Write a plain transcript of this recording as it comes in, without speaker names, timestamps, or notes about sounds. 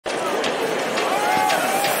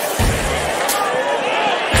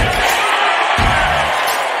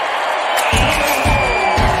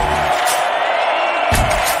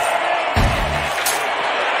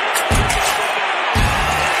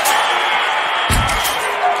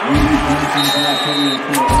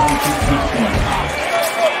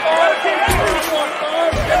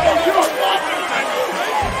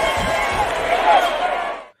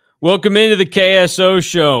Welcome into the KSO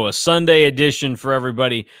Show, a Sunday edition for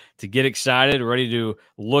everybody to get excited, ready to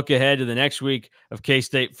look ahead to the next week of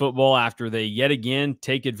K-State football after they yet again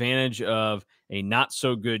take advantage of a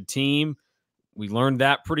not-so-good team. We learned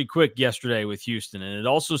that pretty quick yesterday with Houston, and it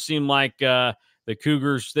also seemed like the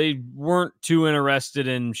Cougars, they weren't too interested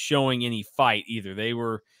in showing any fight either. They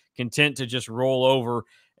were content to just roll over,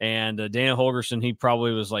 and Dana Holgorsen, he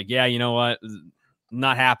probably was like, yeah, you know what,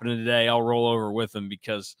 not happening today. I'll roll over with them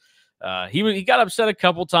because he got upset a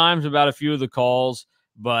couple times about a few of the calls,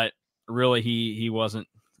 but really he wasn't,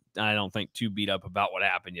 I don't think, too beat up about what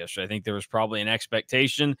happened yesterday. I think there was probably an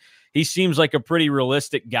expectation. He seems like a pretty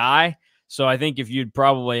realistic guy, so I think if you'd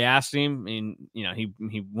probably asked him, I mean, you know,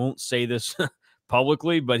 he won't say this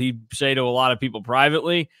publicly, but he'd say to a lot of people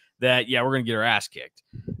privately that, yeah, we're going to get our ass kicked.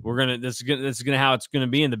 This is gonna how it's going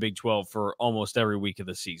to be in the Big 12 for almost every week of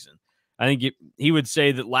the season. I think he would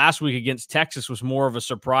say that last week against Texas was more of a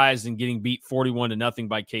surprise than getting beat 41-0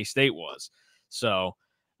 by K-State was. So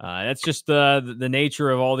that's just the nature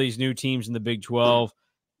of all these new teams in the Big 12.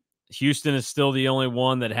 Houston is still the only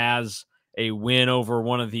one that has a win over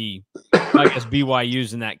one of the, I guess,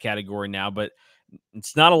 BYUs in that category now, but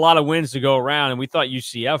it's not a lot of wins to go around, and we thought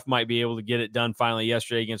UCF might be able to get it done finally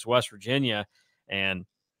yesterday against West Virginia, and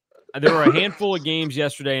there were a handful of games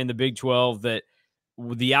yesterday in the Big 12 that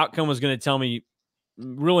the outcome was going to tell me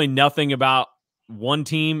really nothing about one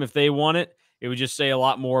team if they won it. It would just say a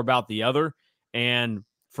lot more about the other. And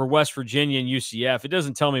for West Virginia and UCF, it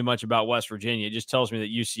doesn't tell me much about West Virginia. It just tells me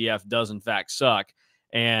that UCF does, in fact, suck.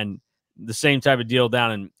 And the same type of deal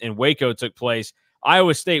down in Waco took place.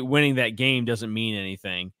 Iowa State winning that game doesn't mean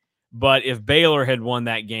anything. But if Baylor had won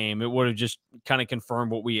that game, it would have just kind of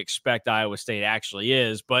confirmed what we expect Iowa State actually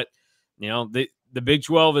is. But, you know, the Big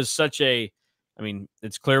 12 is such a, I mean,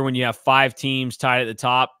 it's clear when you have 5 teams tied at the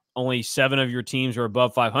top, only 7 of your teams are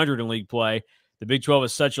above 500 in league play. The Big 12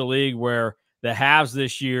 is such a league where the haves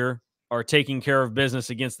this year are taking care of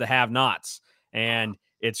business against the have-nots. And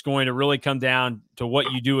it's going to really come down to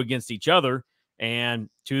what you do against each other. And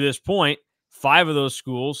to this point, 5 of those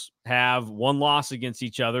schools have 1 loss against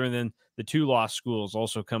each other, and then the 2 loss schools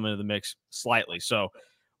also come into the mix slightly. So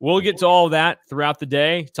we'll get to all of that throughout the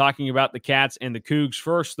day, talking about the Cats and the Cougs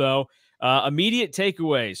first, though. Immediate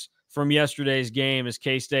takeaways from yesterday's game as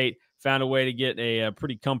K-State found a way to get a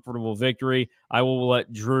pretty comfortable victory. I will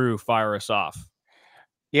let Drew fire us off.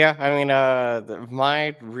 Yeah, I mean,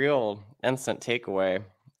 my real instant takeaway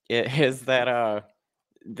is that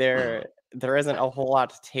there isn't a whole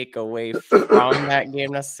lot to take away from that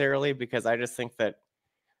game necessarily, because I just think that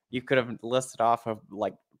you could have listed off of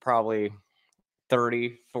like probably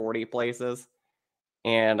 30, 40 places,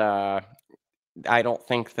 and I don't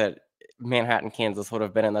think that Manhattan, Kansas would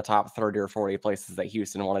have been in the top 30 or 40 places that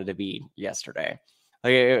Houston wanted to be yesterday.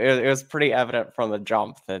 Like it was pretty evident from the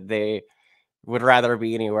jump that they would rather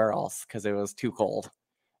be anywhere else because it was too cold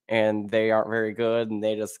and they aren't very good and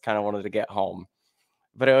they just kind of wanted to get home.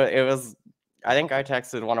 But it was, I think I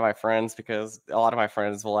texted one of my friends because a lot of my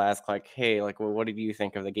friends will ask like, hey, like, well, what did you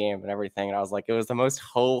think of the game and everything? And I was like, it was the most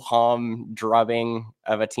ho-hum drubbing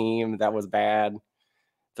of a team that was bad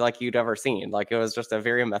like you'd ever seen. Like it was just a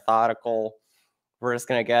very methodical, we're just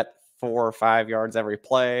going to get 4 or 5 yards every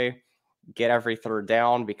play, get every third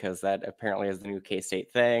down because that apparently is the new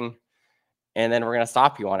K-State thing. And then we're going to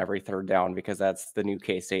stop you on every third down because that's the new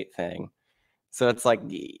K-State thing. So it's like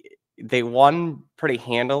they won pretty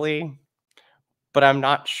handily, but I'm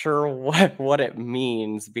not sure what it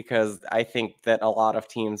means because I think that a lot of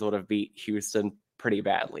teams would have beat Houston pretty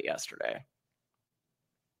badly yesterday.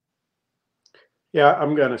 Yeah,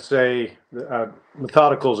 I'm going to say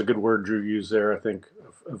methodical is a good word Drew used there, I think,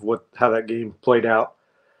 of how that game played out.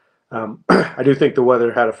 I do think the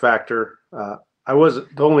weather had a factor. The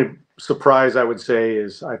only surprise I would say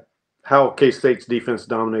is how K-State's defense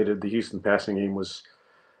dominated the Houston passing game was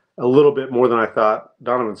a little bit more than I thought.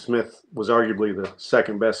 Donovan Smith was arguably the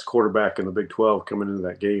second best quarterback in the Big 12 coming into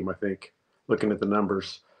that game, I think, looking at the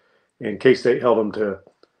numbers. And K-State held him to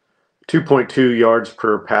 2.2 yards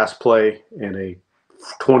per pass play and a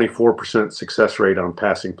 24% success rate on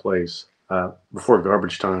passing plays before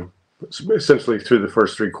garbage time, essentially through the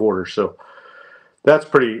first 3 quarters. So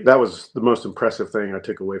that was the most impressive thing I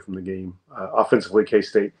took away from the game. Offensively,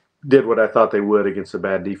 K-State did what I thought they would against a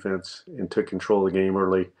bad defense and took control of the game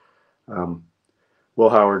early. Will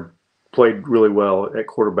Howard played really well at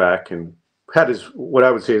quarterback and had what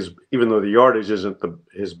I would say is, even though the yardage isn't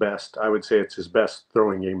his best, I would say it's his best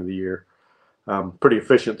throwing game of the year. pretty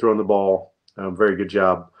efficient throwing the ball. Very good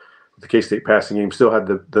job with the K-State passing game. Still had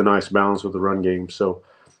the nice balance with the run game. So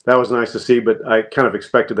that was nice to see, but I kind of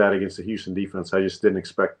expected that against the Houston defense. I just didn't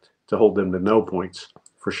expect to hold them to no points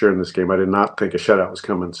for sure in this game. I did not think a shutout was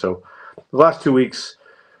coming. So the last 2 weeks,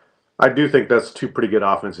 I do think that's two pretty good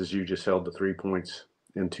offenses. You just held to 3 points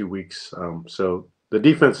in 2 weeks. So the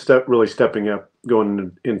defense really stepping up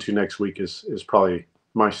going into next week is probably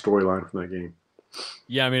my storyline from that game.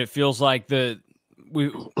 Yeah, I mean, it feels like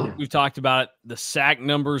we've talked about it. The sack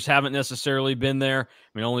numbers haven't necessarily been there.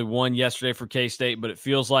 I mean, only one yesterday for K-State, but it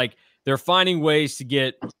feels like they're finding ways to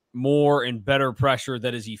get more and better pressure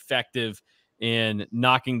that is effective in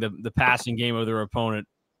knocking the passing game of their opponent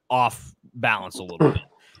off balance a little bit.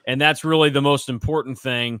 And that's really the most important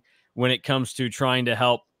thing when it comes to trying to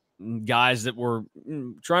help guys that were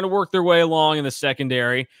trying to work their way along in the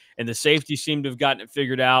secondary, and the safety seemed to have gotten it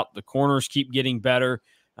figured out. The corners keep getting better.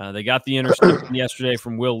 They got the interception yesterday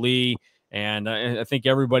from Will Lee, and I think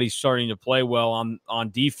everybody's starting to play well on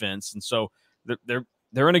defense. And so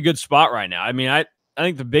they're in a good spot right now. I mean, I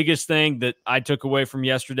think the biggest thing that I took away from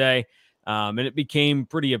yesterday, and it became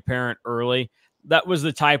pretty apparent early, that was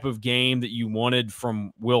the type of game that you wanted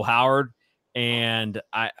from Will Howard. And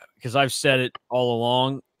because I've said it all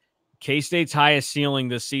along, K-State's highest ceiling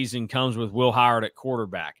this season comes with Will Howard at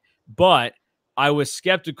quarterback. But I was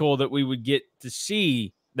skeptical that we would get to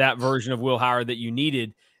see that version of Will Howard that you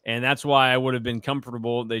needed, and that's why I would have been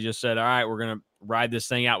comfortable. They just said, all right, we're going to ride this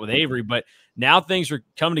thing out with Avery. But now things are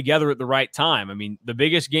coming together at the right time. I mean, the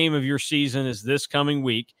biggest game of your season is this coming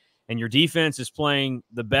week, and your defense is playing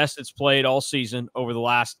the best it's played all season over the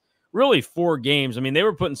last really 4 games. I mean, they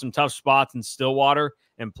were put in some tough spots in Stillwater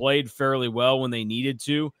and played fairly well when they needed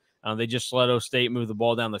to. They just let O State move the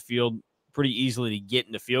ball down the field pretty easily to get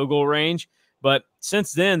into field goal range. But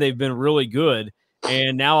since then, they've been really good.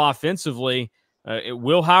 And now offensively,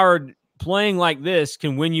 Will Howard playing like this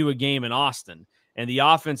can win you a game in Austin. And the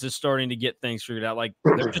offense is starting to get things figured out. Like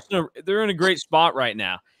they're in a great spot right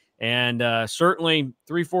now. And certainly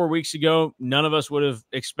 3-4 weeks ago, none of us would have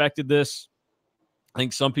expected this. I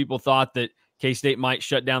think some people thought that K-State might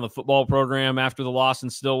shut down the football program after the loss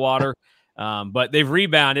in Stillwater. But they've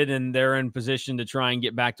rebounded, and they're in position to try and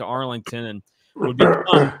get back to Arlington, and would be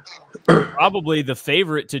probably the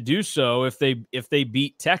favorite to do so if they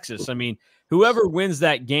beat Texas. I mean, whoever wins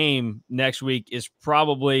that game next week is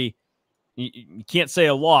probably, you can't say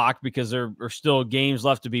a lock because there are still games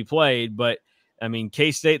left to be played. But I mean,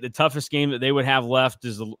 K-State, the toughest game that they would have left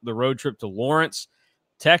is the road trip to Lawrence.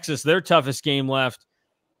 Texas, their toughest game left.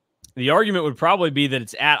 The argument would probably be that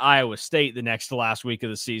it's at Iowa State the next to last week of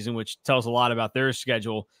the season, which tells a lot about their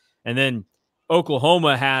schedule. And then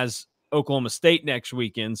Oklahoma has Oklahoma State next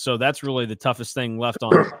weekend, so that's really the toughest thing left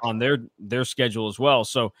on their schedule as well.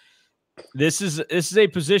 So this is a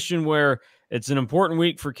position where it's an important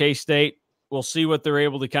week for K-State. We'll see what they're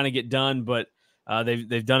able to kind of get done, but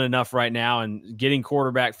they've done enough right now, and getting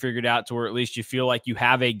quarterback figured out to where at least you feel like you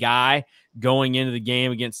have a guy going into the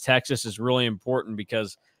game against Texas is really important,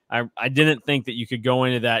 because I didn't think that you could go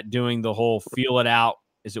into that doing the whole feel it out.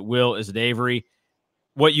 Is it Will? Is it Avery?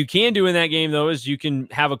 What you can do in that game, though, is you can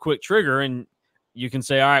have a quick trigger and you can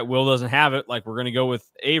say, all right, Will doesn't have it. Like, we're going to go with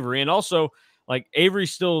Avery. And also, like, Avery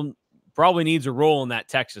still probably needs a role in that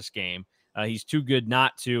Texas game. He's too good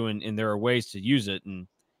not to, and there are ways to use it. And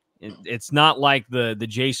it's not like the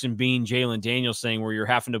Jason Bean, Jalen Daniels thing where you're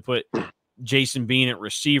having to put Jason Bean at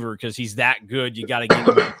receiver because he's that good. You got to get him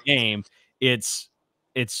in the game. It's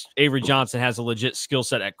Avery Johnson has a legit skill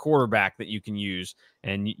set at quarterback that you can use,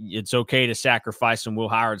 and it's okay to sacrifice some Will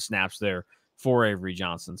Howard snaps there for Avery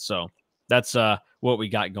Johnson. So that's what we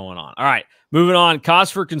got going on. All right, moving on.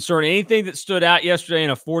 Cause for concern. Anything that stood out yesterday in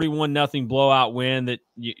a 41-0 blowout win that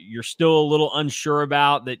you're still a little unsure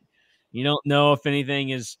about, that you don't know if anything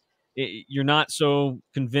is, you're not so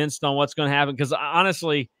convinced on what's going to happen? Because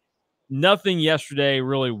honestly, nothing yesterday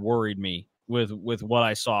really worried me with what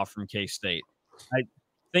I saw from K-State. I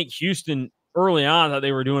think Houston early on thought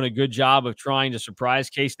they were doing a good job of trying to surprise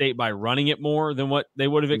K-State by running it more than what they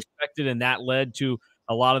would have expected, and that led to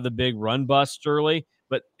a lot of the big run busts early.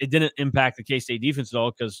 But it didn't impact the K-State defense at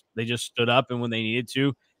all because they just stood up and when they needed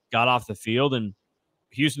to, got off the field. And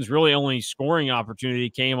Houston's really only scoring opportunity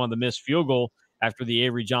came on the missed field goal after the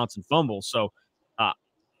Avery Johnson fumble. So, I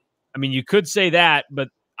mean, you could say that, but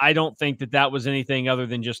I don't think that was anything other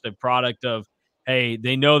than just a product of, hey,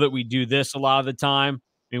 they know that we do this a lot of the time.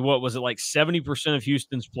 I mean, what was it, like 70% of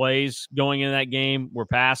Houston's plays going into that game were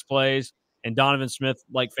pass plays, and Donovan Smith,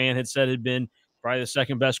 like Fan had said, had been probably the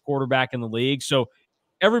second best quarterback in the league. So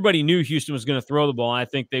everybody knew Houston was going to throw the ball, and I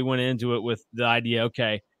think they went into it with the idea,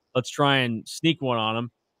 okay, let's try and sneak one on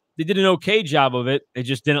them. They did an okay job of it. It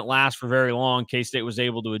just didn't last for very long. K-State was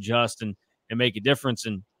able to adjust and make a difference.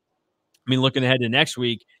 And I mean, looking ahead to next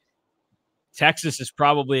week, Texas is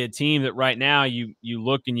probably a team that right now you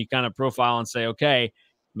look and you kind of profile and say, okay,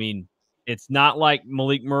 I mean, it's not like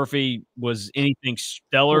Malik Murphy was anything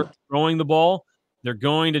stellar throwing the ball. They're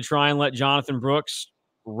going to try and let Jonathan Brooks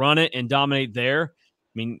run it and dominate there.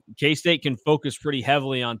 I mean, K-State can focus pretty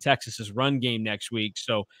heavily on Texas's run game next week.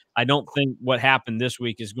 So I don't think what happened this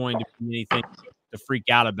week is going to be anything to freak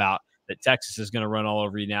out about, that Texas is going to run all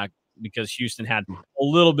over you now, because Houston had a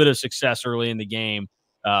little bit of success early in the game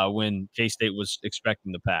when K-State was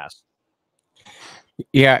expecting the pass.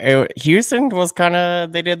 Yeah, Houston was kind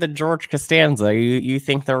of, they did the George Costanza. You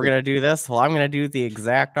think they were going to do this? Well, I'm going to do the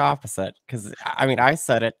exact opposite, because, I mean, I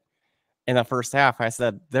said it in the first half. I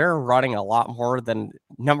said they're running a lot more than,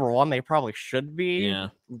 number one, they probably should be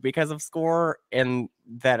because of score, and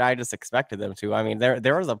that I just expected them to. I mean,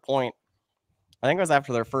 there was a point, I think it was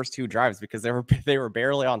after their first two drives, because they were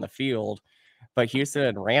barely on the field, but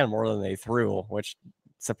Houston ran more than they threw, which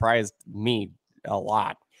surprised me a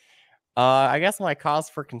lot. I guess my cause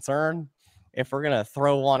for concern, if we're gonna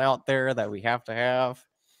throw one out there that we have to have,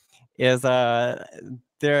 is the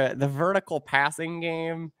vertical passing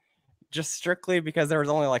game, just strictly because there was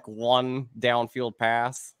only like one downfield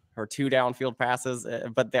pass or two downfield passes,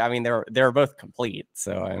 but I mean they were both complete.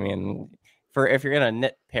 So I mean, if you're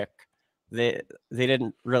gonna nitpick, they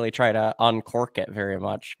didn't really try to uncork it very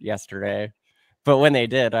much yesterday, but when they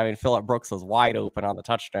did, I mean, Phillip Brooks was wide open on the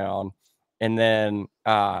touchdown, and then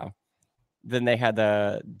they had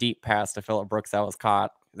the deep pass to Phillip Brooks that was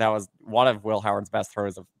caught. That was one of Will Howard's best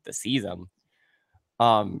throws of the season.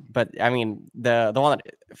 But I mean, the one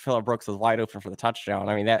that Phillip Brooks was wide open for the touchdown,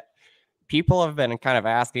 I mean, that people have been kind of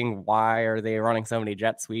asking, why are they running so many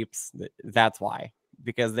jet sweeps? That's why,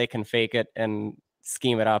 because they can fake it and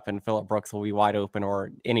scheme it up, and Phillip Brooks will be wide open,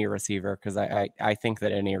 or any receiver, because I think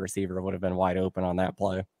that any receiver would have been wide open on that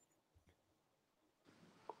play.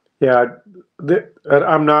 Yeah,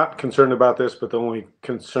 I'm not concerned about this, but the only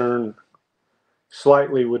concern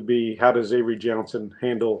slightly would be, how does Avery Johnson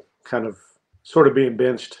handle kind of sort of being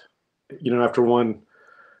benched, after one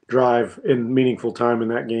drive in meaningful time in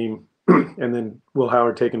that game, and then Will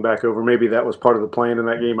Howard taking back over. Maybe that was part of the plan in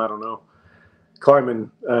that game. I don't know.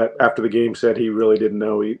 Kleiman, after the game, said he really didn't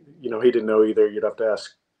know. He didn't know either. You'd have to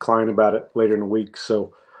ask Klein about it later in the week.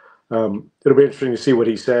 So it'll be interesting to see what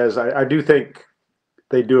he says. I do think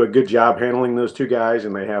they do a good job handling those two guys,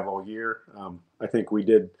 and they have all year. I think we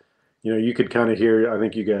did, you could kind of hear, I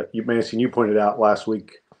think Manchin, you pointed out last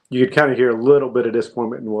week, you could kind of hear a little bit of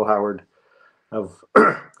disappointment in Will Howard of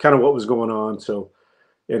kind of what was going on. So,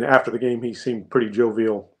 and after the game, he seemed pretty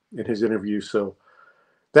jovial in his interview. So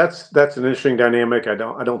that's an interesting dynamic. I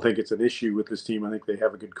don't think it's an issue with this team. I think they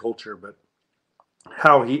have a good culture, but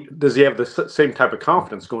does he have the same type of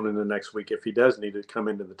confidence going into the next week if he does need to come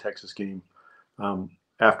into the Texas game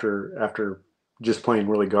after just playing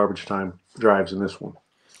really garbage time drives in this one?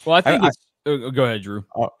 Well, I think go ahead, Drew.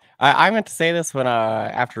 I meant to say this when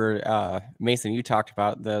after Mason, you talked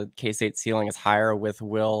about the K-State ceiling is higher with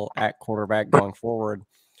Will at quarterback going forward,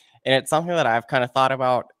 and it's something that I've kind of thought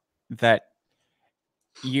about, that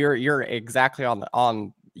you're exactly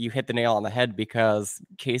you hit the nail on the head, because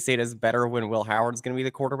K-State is better when Will Howard's going to be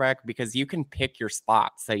the quarterback, because you can pick your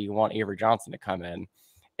spots that you want Avery Johnson to come in.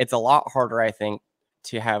 It's a lot harder, I think,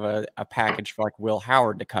 to have a package for like Will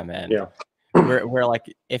Howard to come in. Yeah. Where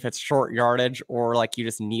like if it's short yardage, or like you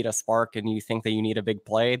just need a spark and you think that you need a big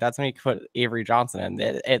play, that's when you put Avery Johnson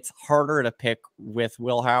in. It's harder to pick with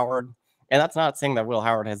Will Howard. And that's not saying that Will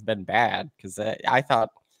Howard has been bad, because I thought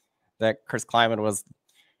that Chris Kleiman was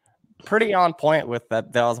pretty on point with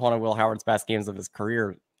that. That was one of Will Howard's best games of his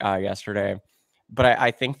career yesterday. But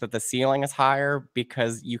I think that the ceiling is higher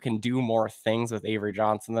because you can do more things with Avery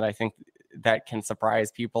Johnson that I think that can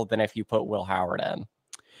surprise people than if you put Will Howard in.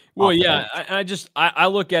 Well, yeah, I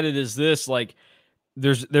look at it as this, like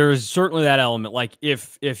there is certainly that element. Like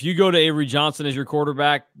if you go to Avery Johnson as your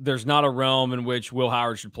quarterback, there's not a realm in which Will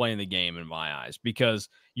Howard should play in the game in my eyes, because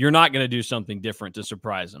you're not going to do something different to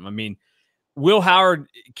surprise him. I mean, Will Howard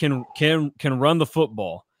can run the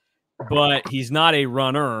football, but he's not a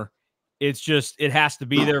runner. It's just, it has to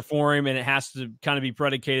be there for him, and it has to kind of be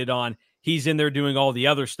predicated on he's in there doing all the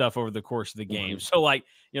other stuff over the course of the game. So like,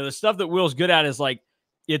 the stuff that Will's good at is like,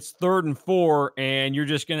 it's 3rd and 4, and you're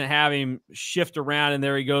just going to have him shift around, and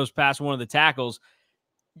there he goes past one of the tackles.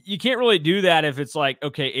 You can't really do that if it's like,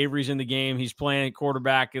 okay, Avery's in the game, he's playing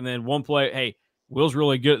quarterback, and then one play, hey, Will's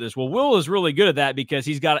really good at this. Well, Will is really good at that because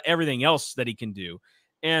he's got everything else that he can do.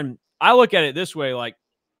 And I look at it this way, like,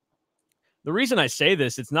 the reason I say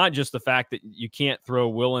this, it's not just the fact that you can't throw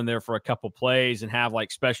Will in there for a couple plays and have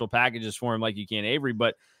like special packages for him like you can Avery,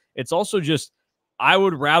 but it's also just I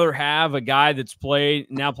would rather have a guy that's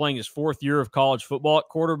now playing his 4th year of college football at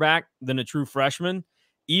quarterback than a true freshman,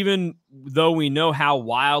 even though we know how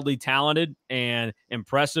wildly talented and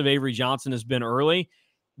impressive Avery Johnson has been early.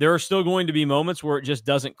 There are still going to be moments where it just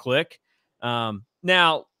doesn't click.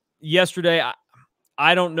 Now, yesterday,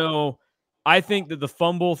 I don't know. I think that the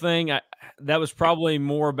fumble thing, that was probably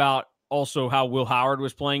more about also how Will Howard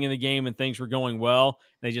was playing in the game and things were going well.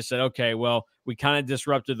 They just said, okay, well, we kind of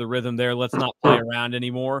disrupted the rhythm there. Let's not play around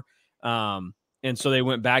anymore. And so they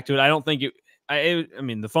went back to it. I don't think I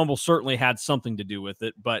mean, the fumble certainly had something to do with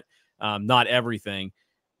it, but not everything.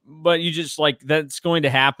 But you just that's going to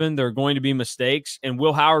happen. There are going to be mistakes. And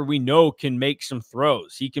Will Howard, we know, can make some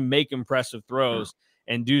throws. He can make impressive throws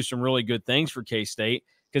and do some really good things for K-State,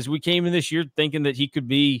 because we came in this year thinking that he could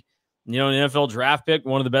be, an NFL draft pick,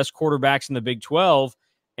 one of the best quarterbacks in the Big 12.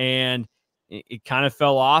 And it kind of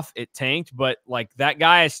fell off. It tanked. But that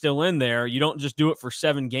guy is still in there. You don't just do it for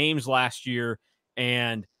 7 games last year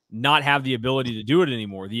and not have the ability to do it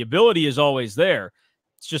anymore. The ability is always there.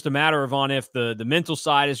 It's just a matter of if the mental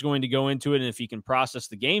side is going to go into it and if he can process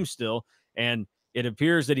the game still. And it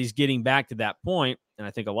appears that he's getting back to that point. And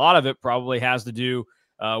I think a lot of it probably has to do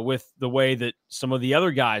with the way that some of the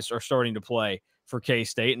other guys are starting to play for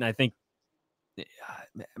K-State. And I think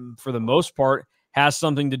for the most part has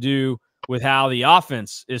something to do with how the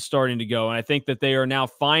offense is starting to go. And I think that they are now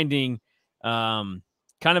finding kind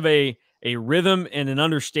of a rhythm and an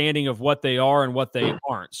understanding of what they are and what they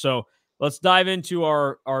aren't. So let's dive into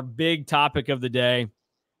our big topic of the day.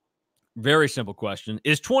 Very simple question.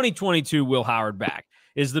 Is 2022 Will Howard back?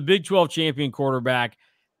 Is the Big 12 champion quarterback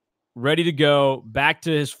ready to go, back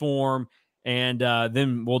to his form? And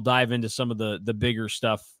then we'll dive into some of the bigger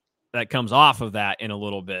stuff that comes off of that in a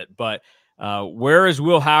little bit. But where is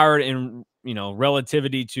Will Howard in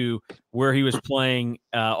relativity to where he was playing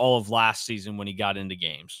all of last season when he got into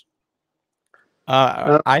games?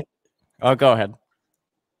 Go ahead.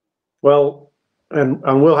 Well, and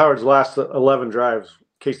on Will Howard's last 11 drives,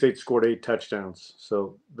 K-State scored 8 touchdowns.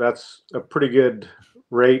 So that's a pretty good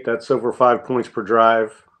rate. That's over 5 points per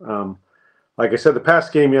drive. Like I said, the pass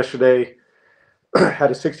game yesterday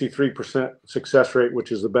had a 63% success rate,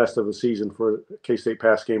 which is the best of the season for K-State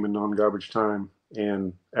pass game in non-garbage time,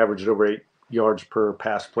 and averaged over 8 yards per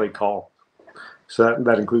pass play call. So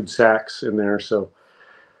that includes sacks in there. So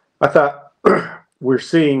I thought we're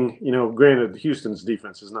seeing, granted, Houston's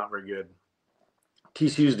defense is not very good.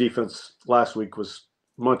 TCU's defense last week was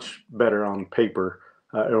much better on paper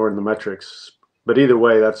or in the metrics. But either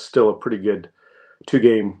way, that's still a pretty good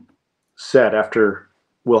 2-game set after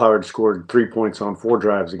Will Howard scored 3 points on 4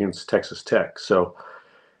 drives against Texas Tech. So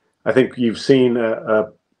I think you've seen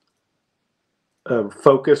a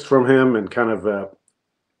focus from him and kind of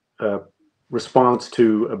a response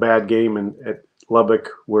to a bad game at Lubbock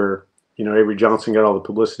where, Avery Johnson got all the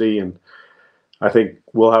publicity, and I think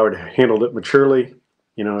Will Howard handled it maturely.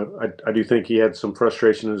 I do think he had some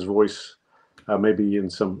frustration in his voice, maybe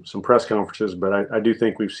in some press conferences, but I do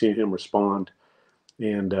think we've seen him respond.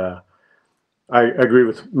 And I agree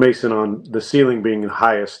with Mason on the ceiling being the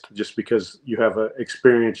highest, just because you have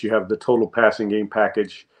experience, you have the total passing game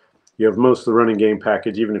package, you have most of the running game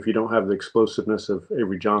package. Even if you don't have the explosiveness of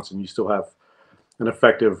Avery Johnson, you still have an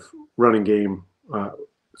effective running game,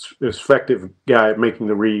 effective guy at making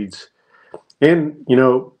the reads. And,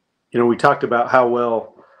 we talked about how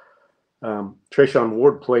well Trayshawn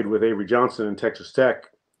Ward played with Avery Johnson in Texas Tech.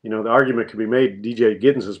 The argument could be made DJ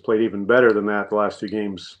Giddens has played even better than that the last 2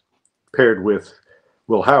 games paired with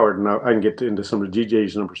Will Howard. And I can get into some of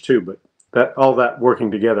DJ's numbers too, but all that working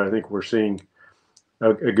together, I think we're seeing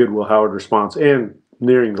a good Will Howard response and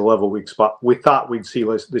nearing the level we thought we'd see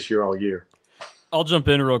this year all year. I'll jump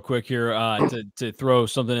in real quick here to throw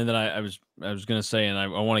something in that I was going to say, and I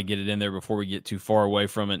want to get it in there before we get too far away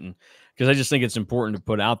from it, and because I just think it's important to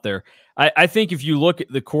put out there. I think if you look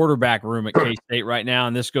at the quarterback room at K-State right now,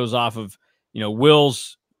 and this goes off of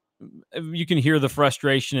Will's, you can hear the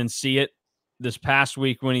frustration and see it this past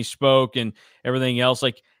week when he spoke and everything else.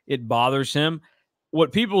 It bothers him.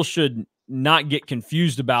 What people should not get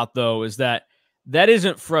confused about, though, is that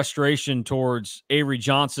isn't frustration towards Avery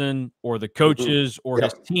Johnson or the coaches or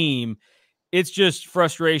his team. It's just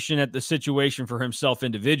frustration at the situation for himself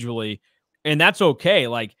individually. And that's okay.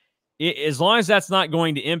 As long as that's not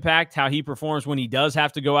going to impact how he performs when he does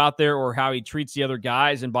have to go out there or how he treats the other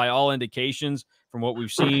guys. And by all indications, from what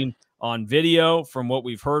we've seen on video, from what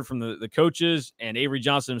we've heard from the coaches and Avery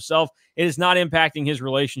Johnson himself, it is not impacting his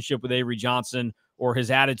relationship with Avery Johnson or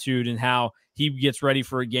his attitude and how he gets ready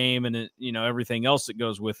for a game and everything else that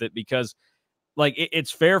goes with it, because like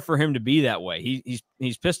it's fair for him to be that way.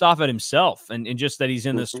 He's pissed off at himself and just that he's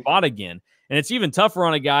in this spot again. And it's even tougher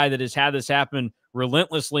on a guy that has had this happen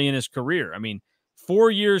relentlessly in his career. I mean,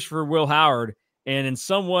 4 years for Will Howard, and in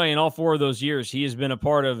some way in all 4 of those years, he has been a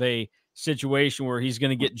part of a situation where he's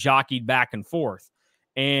going to get jockeyed back and forth.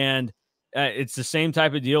 And it's the same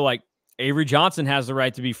type of deal. Like Avery Johnson has the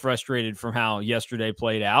right to be frustrated from how yesterday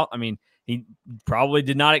played out. I mean, he probably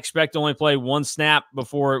did not expect to only play 1 snap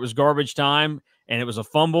before it was garbage time, and it was a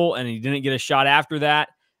fumble, and he didn't get a shot after that.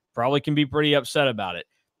 Probably can be pretty upset about it.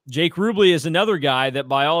 Jake Rubley is another guy that,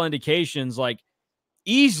 by all indications, like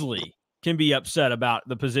easily can be upset about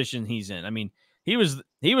the position he's in. I mean, he was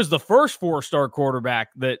the first 4-star quarterback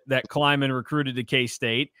that Kleiman recruited to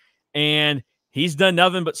K-State, and he's done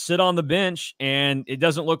nothing but sit on the bench, and it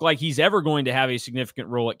doesn't look like he's ever going to have a significant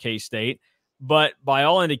role at K-State. But by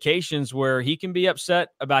all indications, where he can be upset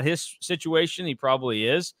about his situation, he probably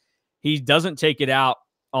is. He doesn't take it out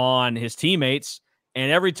on his teammates.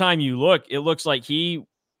 And every time you look, it looks like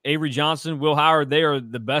Avery Johnson, Will Howard, they are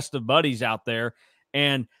the best of buddies out there.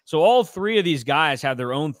 And so all 3 of these guys have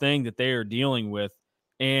their own thing that they are dealing with,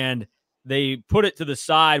 and they put it to the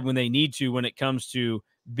side when they need to when it comes to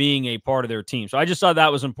being a part of their team. So I just thought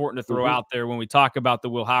that was important to throw out there when we talk about the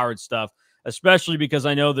Will Howard stuff, especially because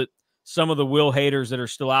I know that some of the Will haters that are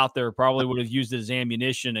still out there probably would have used it as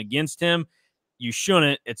ammunition against him. You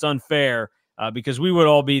shouldn't. It's unfair because we would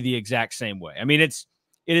all be the exact same way. I mean, it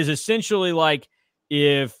is essentially like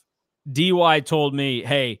if DY told me,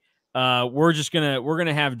 hey, we're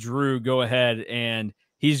gonna have Drew go ahead and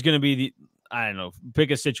he's gonna be pick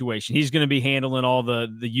a situation. He's gonna be handling all the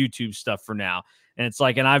YouTube stuff for now. And it's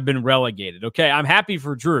like, and I've been relegated. Okay, I'm happy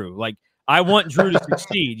for Drew. Like, I want Drew to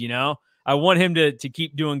succeed, I want him to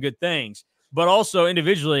keep doing good things. But also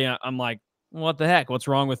individually, I'm like, what the heck? What's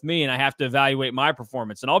wrong with me? And I have to evaluate my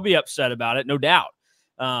performance. And I'll be upset about it, no doubt.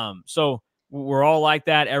 So we're all like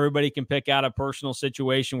that. Everybody can pick out a personal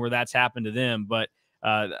situation where that's happened to them. But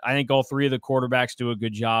I think all 3 of the quarterbacks do a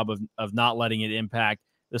good job of not letting it impact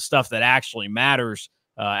the stuff that actually matters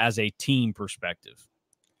as a team perspective.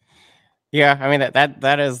 Yeah, I mean,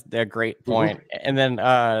 that is a great point. And then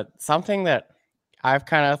something that I've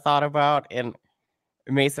kind of thought about, and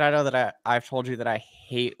Mason, I know that I've told you that I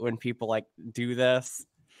hate when people like do this,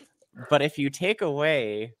 but if you take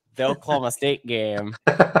away the Oklahoma State game,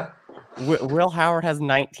 Will Howard has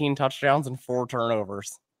 19 touchdowns and 4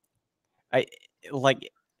 turnovers. It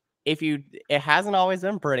hasn't always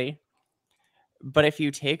been pretty, but if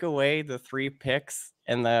you take away the 3 picks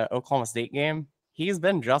in the Oklahoma State game, he's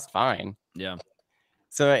been just fine. Yeah.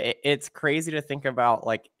 So it's crazy to think about,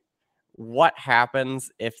 like, what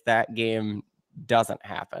happens if that game doesn't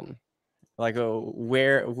happen? Like,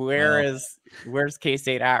 where's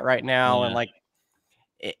K-State at right now? Yeah.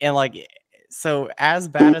 And so as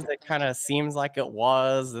bad as it kind of seems like it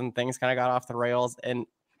was, and things kind of got off the rails. And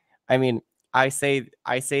I mean, I say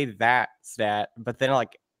that stat, but then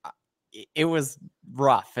like it was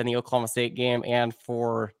rough in the Oklahoma State game and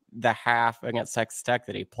for the half against Texas Tech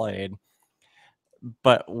that he played.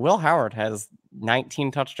 But Will Howard has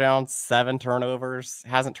 19 touchdowns, 7 turnovers,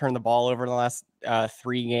 hasn't turned the ball over in the last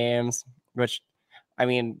 3 games, which, I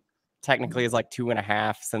mean, technically is like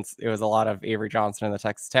 2.5 since it was a lot of Avery Johnson in the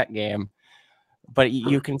Texas Tech game. But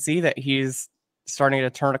you can see that he's starting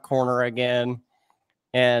to turn a corner again.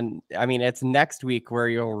 And, I mean, it's next week where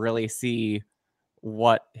you'll really see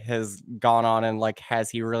what has gone on and, like,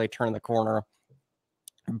 has he really turned the corner?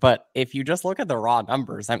 But if you just look at the raw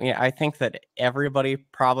numbers, I mean, I think that everybody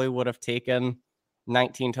probably would have taken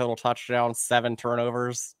 19 total touchdowns, 7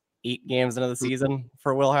 turnovers, 8 games into the season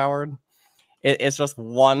for Will Howard. It's just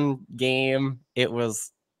one game. It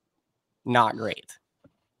was not great.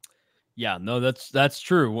 Yeah, no, that's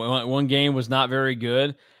true. One game was not very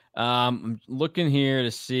good. I'm looking here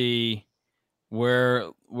to see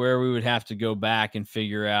where we would have to go back and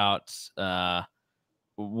figure out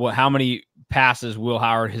how many passes Will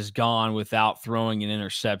Howard has gone without throwing an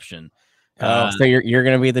interception. So you're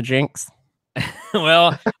going to be the jinx?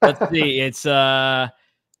 Well, let's see. It's well,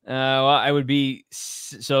 I would be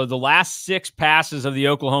so the last 6 passes of the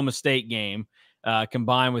Oklahoma State game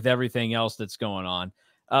combined with everything else that's going on.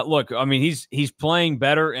 Look, I mean, he's playing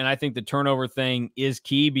better, and I think the turnover thing is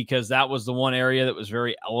key because that was the one area that was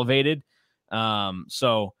very elevated.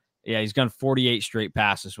 So yeah, he's gone 48 straight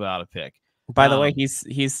passes without a pick. By the way,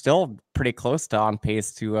 he's still pretty close to on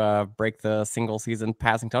pace to break the single season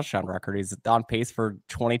passing touchdown record. He's on pace for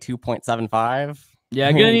 22.75. Yeah,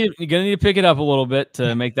 you're gonna need to pick it up a little bit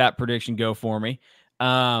to make that prediction go for me.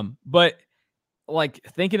 But like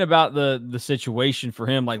thinking about the situation for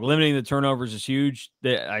him, like limiting the turnovers is huge.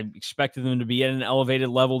 That I expected them to be at an elevated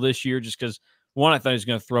level this year, just because one, I thought he was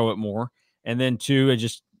going to throw it more, and then two,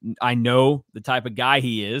 I know the type of guy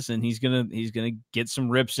he is, and he's gonna get some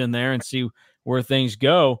rips in there and see where things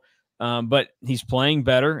go. But he's playing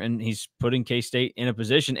better, and he's putting K-State in a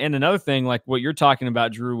position. And another thing, like what you're talking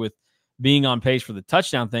about, Drew, with being on pace for the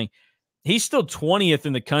touchdown thing, he's still 20th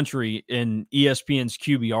in the country in ESPN's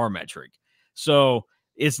QBR metric. So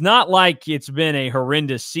it's not like it's been a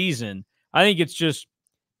horrendous season. I think it's just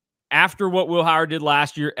after what Will Howard did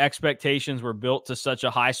last year, expectations were built to such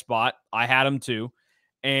a high spot. I had him too.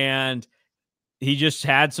 And he just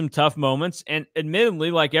had some tough moments. And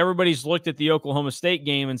admittedly, like everybody's looked at the Oklahoma State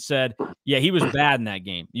game and said, yeah, he was bad in that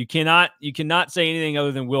game. You cannot say anything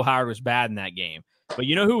other than Will Howard was bad in that game. But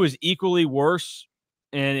you know who was equally worse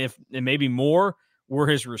and maybe more were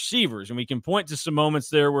his receivers. And we can point to some moments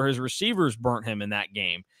there where his receivers burnt him in that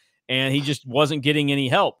game and he just wasn't getting any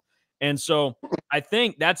help. And so I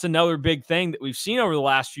think that's another big thing that we've seen over the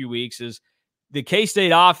last few weeks is the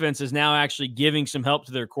K-State offense is now actually giving some help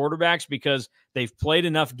to their quarterbacks because they've played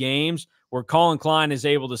enough games where Colin Klein is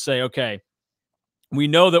able to say, okay, we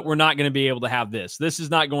know that we're not going to be able to have this. This is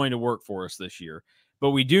not going to work for us this year,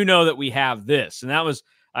 but we do know that we have this. And that was,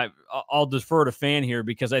 I'll defer to Fan here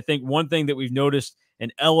because I think one thing that we've noticed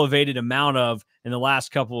an elevated amount of in the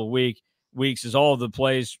last couple of weeks is all of the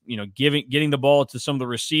plays, getting the ball to some of the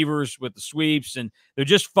receivers with the sweeps, and they're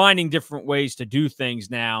just finding different ways to do things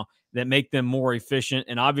now that make them more efficient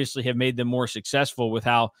and obviously have made them more successful with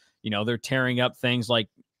how, they're tearing up things like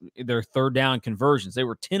their third down conversions. They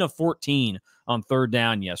were 10 of 14 on third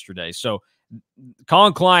down yesterday. So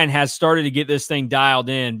Colin Klein has started to get this thing dialed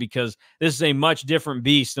in because this is a much different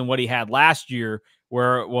beast than what he had last year,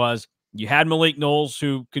 where it was you had Malik Knowles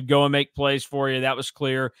who could go and make plays for you. That was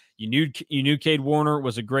clear. You knew Cade Warner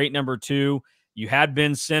was a great number 2. You had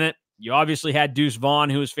Ben Sinnott. You obviously had Deuce Vaughn,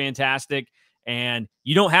 who was fantastic. And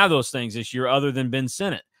you don't have those things this year other than Ben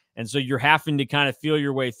Sinnott. And so you're having to kind of feel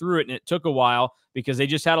your way through it. And it took a while because they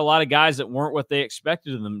just had a lot of guys that weren't what they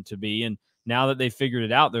expected them to be. And now that they figured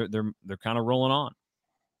it out, they're kind of rolling on.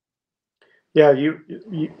 Yeah,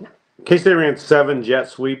 K-State ran 7 jet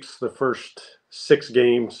sweeps the first 6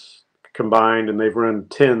 games combined, and they've run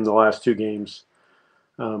 10 the last 2 games.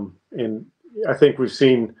 And I think we've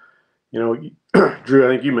seen, Drew, I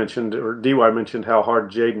think you mentioned, or DY mentioned how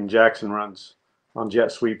hard Jaden Jackson runs on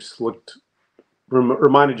jet sweeps.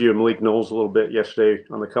 Reminded you of Malik Knowles a little bit yesterday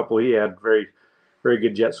on the couple he had. Very, very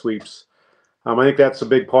good jet sweeps. I think that's a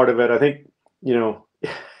big part of it. I think,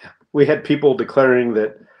 we had people declaring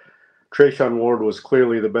that Trayshawn Ward was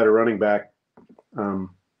clearly the better running back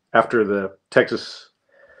after the Texas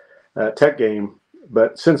Tech game.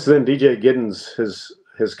 But since then, DJ Giddens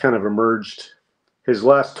has kind of emerged. His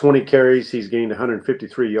last 20 carries, he's gained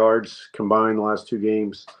 153 yards combined the last 2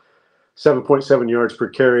 games, 7.7 yards per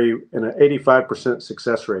carry, and an 85%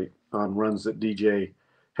 success rate on runs that DJ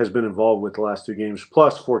has been involved with the last 2 games,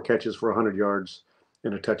 plus 4 catches for 100 yards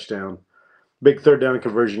and a touchdown. Big third down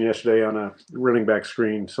conversion yesterday on a running back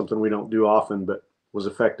screen, something we don't do often, but was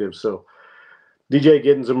effective. So DJ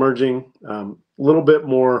Giddens emerging, a little bit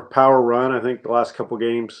more power run, I think, the last couple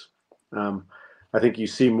games. I think you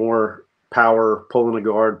see more power, pulling a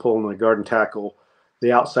guard and tackle,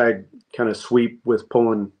 the outside kind of sweep with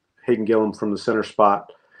pulling Hayden Gillum from the center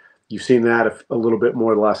spot. You've seen that a little bit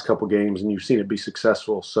more the last couple games, and you've seen it be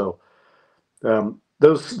successful. So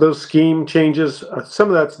those scheme changes, some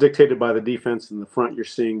of that's dictated by the defense in the front. You're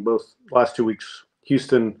seeing both last 2 weeks.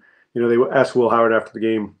 Houston, they asked Will Howard after the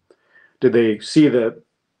game, did they see the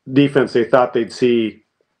defense they thought they'd see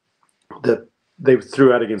that they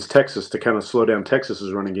threw out against Texas to kind of slow down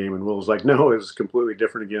Texas's running game? And Will was like, no, it was completely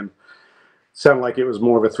different again. Sounded like it was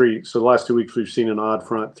more of a 3. So the last 2 weeks we've seen an odd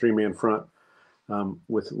front, 3-man front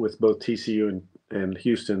with both TCU and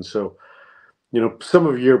Houston. So, some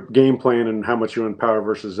of your game plan and how much you run power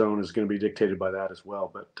versus zone is going to be dictated by that as well.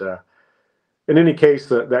 But in any case,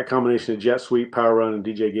 that combination of jet sweep, power run, and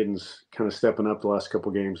DJ Giddens kind of stepping up the last couple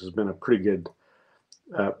of games has been a pretty good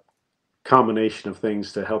combination of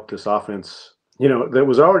things to help this offense. That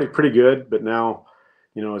was already pretty good, but now,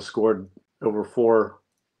 has scored over 4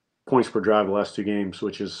 points per drive the last 2 games,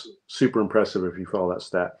 which is super impressive if you follow that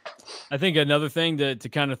stat. I think another thing to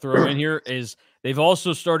kind of throw in here is they've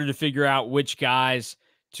also started to figure out which guys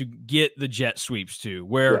to get the jet sweeps to,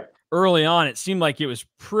 where early on it seemed like it was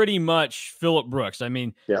pretty much Phillip Brooks. I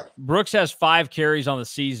mean, Brooks has 5 carries on the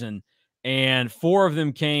season, and 4 of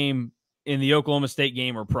them came in the Oklahoma State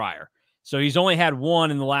game or prior. So he's only had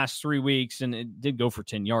 1 in the last 3 weeks, and it did go for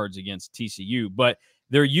 10 yards against TCU. But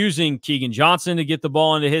they're using Keegan Johnson to get the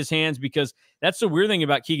ball into his hands, because that's the weird thing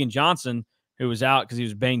about Keegan Johnson, who was out because he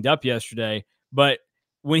was banged up yesterday. But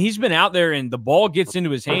when he's been out there and the ball gets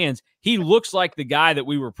into his hands, he looks like the guy that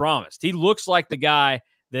we were promised. He looks like the guy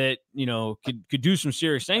that, could do some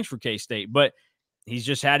serious things for K-State. But he's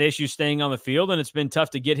just had issues staying on the field, and it's been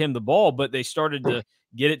tough to get him the ball. But they started to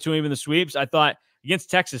get it to him in the sweeps. I thought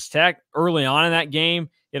against Texas Tech early on in that game,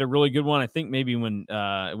 he had a really good one. I think maybe when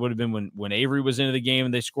it would have been when Avery was into the game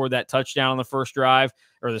and they scored that touchdown on the first drive,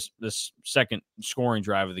 or this second scoring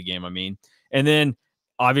drive of the game, I mean. And then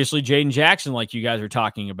obviously Jaden Jackson, like you guys are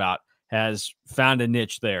talking about, has found a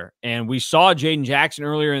niche there. And we saw Jaden Jackson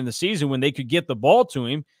earlier in the season when they could get the ball to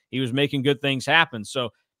him, he was making good things happen.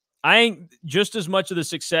 So I think just as much of the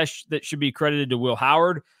success that should be credited to Will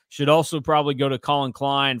Howard should also probably go to Colin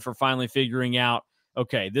Klein for finally figuring out,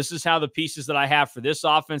 okay, this is how the pieces that I have for this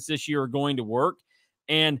offense this year are going to work.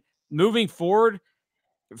 And moving forward,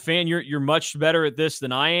 Fan, you're much better at this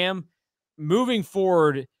than I am. Moving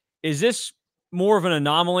forward, is this more of an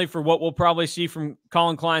anomaly for what we'll probably see from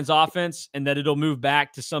Colin Klein's offense, and that it'll move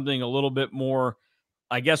back to something a little bit more,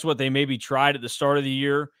 I guess, what they maybe tried at the start of the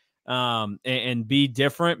year, and be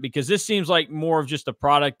different? Because this seems like more of just a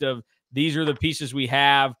product of, these are the pieces we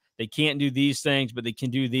have. They can't do these things, but they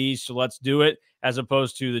can do these, so let's do it, as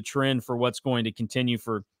opposed to the trend for what's going to continue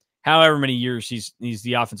for however many years he's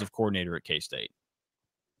the offensive coordinator at K-State.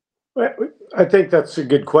 Well, I think that's a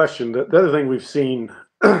good question. The other thing we've seen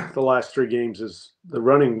the last 3 games is the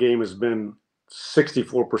running game has been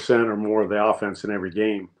 64% or more of the offense in every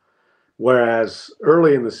game, whereas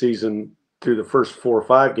early in the season, through the first 4 or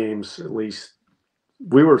 5 games at least,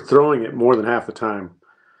 we were throwing it more than half the time.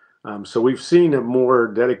 So we've seen a more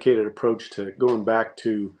dedicated approach to going back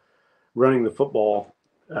to running the football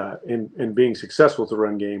and being successful with the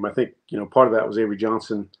run game. I think, part of that was Avery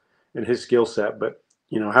Johnson and his skill set, but,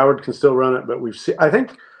 Howard can still run it. But I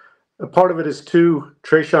think a part of it is too,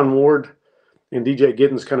 Trayshawn Ward and DJ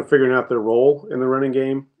Giddens kind of figuring out their role in the running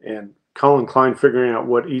game, and Colin Klein figuring out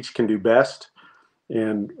what each can do best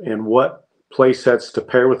and what play sets to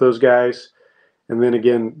pair with those guys. And then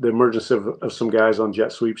again, the emergence of some guys on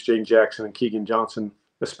jet sweeps, Jaden Jackson and Keegan Johnson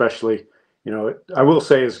especially. I will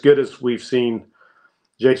say, as good as we've seen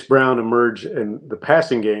Jace Brown emerge in the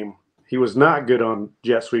passing game, he was not good on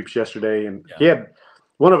jet sweeps yesterday. And he had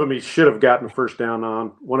one of them he should have gotten a first down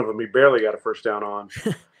on. One of them he barely got a first down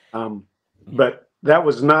on. But that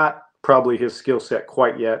was not probably his skill set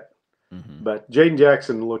quite yet. Mm-hmm. But Jaden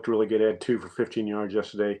Jackson looked really good. He had 2 for 15 yards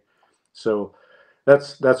yesterday. So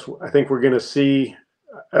that's I think we're going to see.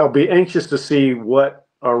 I'll be anxious to see what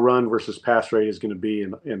our run versus pass rate is going to be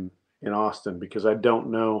in Austin, because I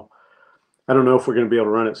don't know if we're going to be able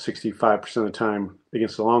to run it 65% of the time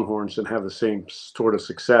against the Longhorns and have the same sort of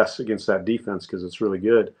success against that defense, because it's really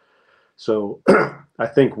good. So I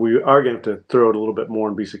think we are going to have to throw it a little bit more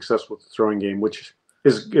and be successful with the throwing game, which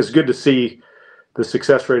is good to see the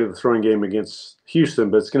success rate of the throwing game against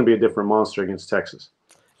Houston, but it's going to be a different monster against Texas.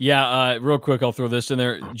 Yeah, real quick, I'll throw this in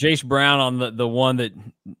there. Jace Brown on the one that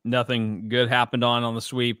nothing good happened on the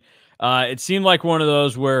sweep. It seemed like one of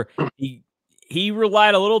those where he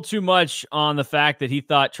relied a little too much on the fact that he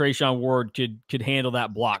thought Trayshawn Ward could handle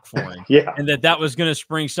that block for him. Yeah. And that was going to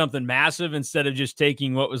spring something massive instead of just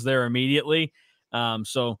taking what was there immediately.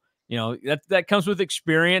 So, that comes with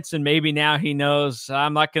experience, and maybe now he knows,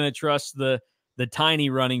 I'm not going to trust the tiny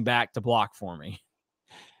running back to block for me.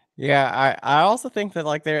 Yeah, I also think that,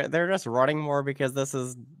 like, they're just running more because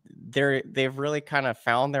they've really kind of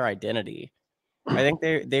found their identity. I think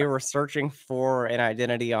they were searching for an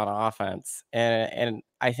identity on offense, and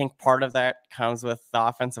I think part of that comes with the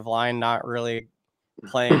offensive line not really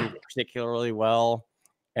playing particularly well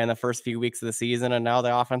in the first few weeks of the season, and now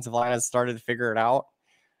the offensive line has started to figure it out.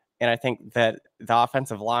 And I think that the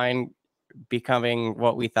offensive line becoming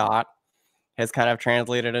what we thought has kind of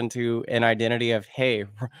translated into an identity of, hey,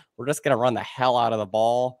 we're just going to run the hell out of the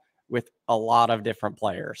ball with a lot of different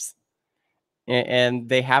players. And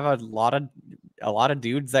they have a lot of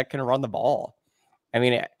dudes that can run the ball. I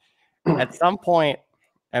mean, at some point,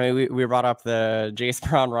 we brought up the Jace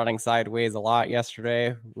Brown running sideways a lot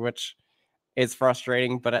yesterday, which is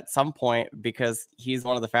frustrating. But at some point, because he's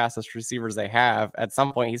one of the fastest receivers they have, at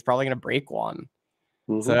some point he's probably going to break one.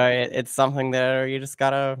 Mm-hmm. So it's something that you just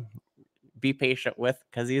gotta be patient with,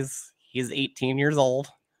 because he's 18 years old.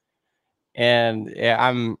 And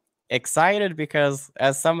I'm excited because,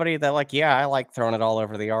 as somebody that, like, I like throwing it all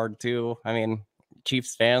over the yard too. I mean,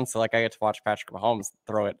 Chiefs fan, so like I get to watch Patrick Mahomes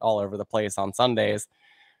throw it all over the place on Sundays.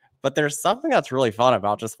 But there's something that's really fun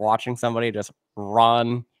about just watching somebody just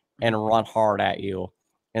run and run hard at you.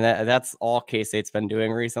 And that's all K-State's been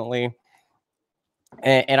doing recently.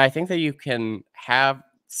 And I think that you can have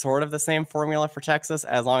sort of the same formula for Texas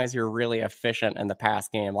as long as you're really efficient in the pass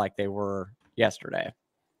game like they were yesterday.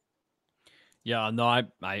 Yeah, no,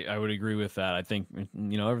 I would agree with that. I think,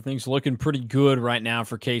 everything's looking pretty good right now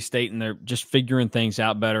for K-State, and they're just figuring things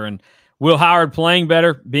out better. And Will Howard playing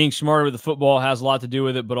better, being smarter with the football has a lot to do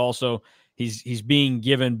with it, but also he's being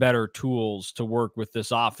given better tools to work with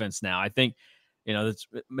this offense now. I think, it's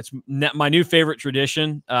my new favorite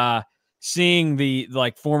tradition. Seeing the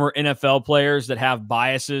former NFL players that have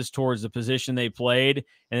biases towards the position they played,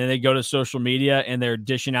 and then they go to social media and they're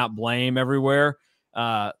dishing out blame everywhere.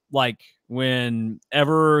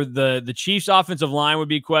 Whenever the Chiefs offensive line would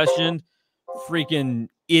be questioned, freaking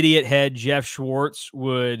idiot head Jeff Schwartz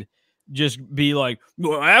would just be like,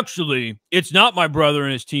 well, actually, it's not my brother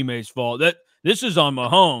and his teammates' fault. That this is on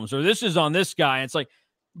Mahomes or this is on this guy. And it's like,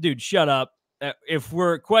 dude, shut up. If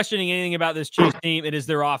we're questioning anything about this Chiefs team, it is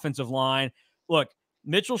their offensive line. Look,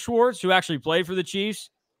 Mitchell Schwartz, who actually played for the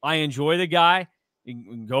Chiefs, I enjoy the guy. He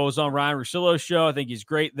goes on Ryan Russillo's show. I think he's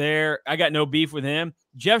great there. I got no beef with him.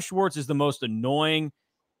 Jeff Schwartz is the most annoying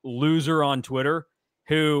loser on Twitter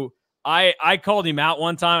who I called him out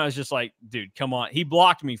one time. I was just like, dude, come on. He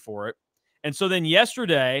blocked me for it. And so then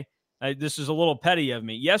yesterday, this is a little petty of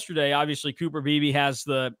me. Yesterday, obviously, Cooper Beebe has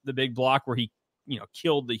the big block where he,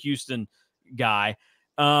 killed the Houston guy.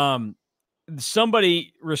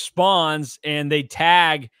 Somebody responds and they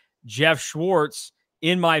tag Jeff Schwartz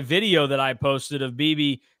in my video that I posted of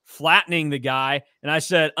Beebe flattening the guy. And I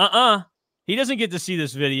said, he doesn't get to see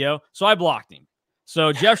this video. So I blocked him.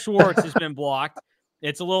 So Jeff Schwartz has been blocked.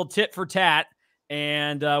 It's a little tit for tat.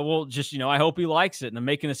 And we'll just, I hope he likes it. And I'm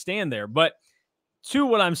making a stand there. But to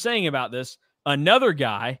what I'm saying about this, another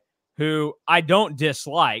guy who I don't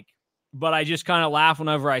dislike, but I just kind of laugh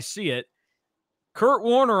whenever I see it, Kurt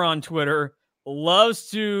Warner on Twitter loves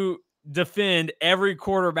to defend every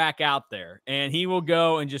quarterback out there. And he will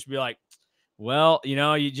go and just be like, well, you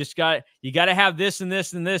got to have this and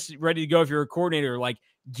this and this ready to go if you're a coordinator. Like,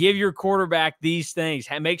 give your quarterback these things.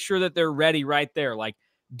 Make sure that they're ready right there. Like,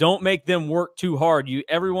 don't make them work too hard.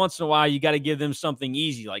 Every once in a while, you got to give them something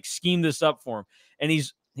easy, like scheme this up for him. And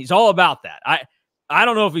he's all about that. I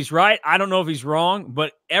don't know if he's right. I don't know if he's wrong,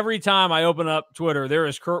 but every time I open up Twitter, there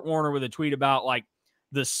is Kurt Warner with a tweet about like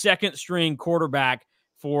the second string quarterback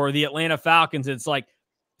for the Atlanta Falcons. It's like,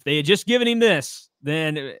 if they had just given him this,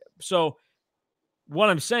 then so what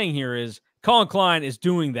I'm saying here is Colin Klein is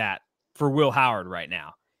doing that for Will Howard right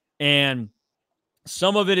now. And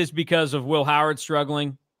some of it is because of Will Howard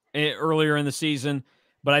struggling earlier in the season,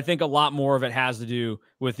 but I think a lot more of it has to do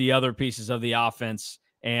with the other pieces of the offense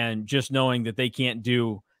and just knowing that they can't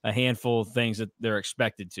do a handful of things that they're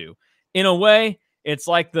expected to. In a way, it's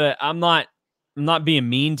like I'm not being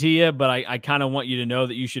mean to you, but I kind of want you to know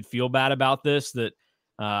that you should feel bad about this, that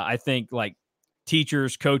I think like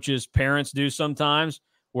teachers, coaches, parents do sometimes,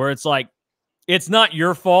 where it's like, it's not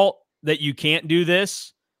your fault that you can't do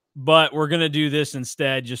this, but we're going to do this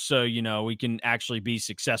instead just so, we can actually be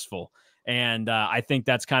successful. And I think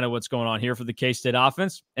that's kind of what's going on here for the K-State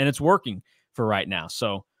offense, and it's working for right now.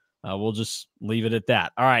 So we'll just leave it at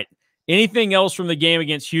that. All right. Anything else from the game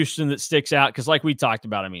against Houston that sticks out? Because like we talked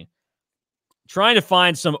about, trying to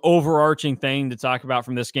find some overarching thing to talk about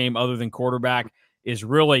from this game other than quarterback is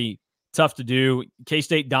really tough to do.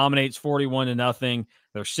 K-State dominates 41-0.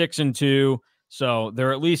 They're 6-2. So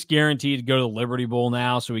they're at least guaranteed to go to the Liberty Bowl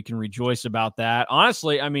now, so we can rejoice about that.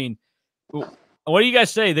 Honestly, what do you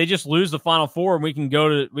guys say? They just lose the Final Four and we can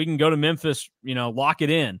go to Memphis, lock it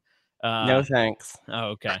in. No thanks.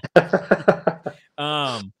 Oh, okay.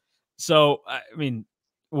 So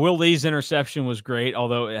Will Lee's interception was great,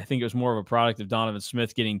 although I think it was more of a product of Donovan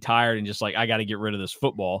Smith getting tired and just like, I got to get rid of this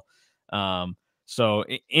football. So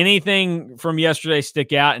anything from yesterday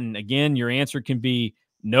stick out? And again, your answer can be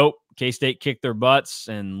nope. K-State kicked their butts,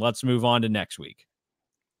 and let's move on to next week.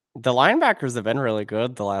 The linebackers have been really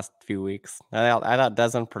good the last few weeks. I thought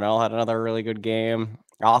Desmond Purnell had another really good game.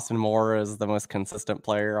 Austin Moore is the most consistent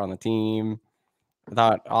player on the team. I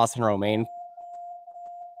thought Austin Romaine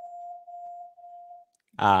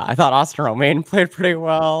played pretty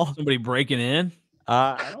well. Somebody breaking in?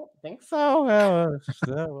 I don't think so.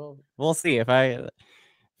 We'll see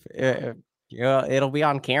it'll be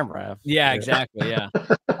on camera. Yeah, exactly. Yeah.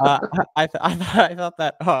 I thought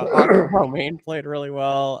that Austin Romaine played really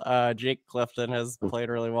well. Jake Clifton has played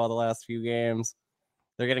really well the last few games.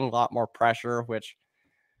 They're getting a lot more pressure, which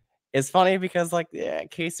is funny because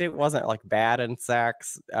K-State wasn't bad in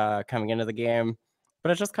sacks coming into the game,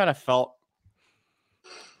 but it just kind of felt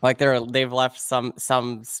Like they've left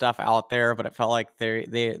some stuff out there, but it felt like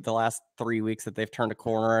the last 3 weeks that they've turned a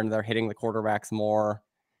corner and they're hitting the quarterbacks more,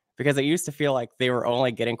 because it used to feel like they were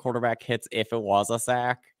only getting quarterback hits if it was a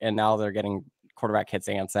sack, and now they're getting quarterback hits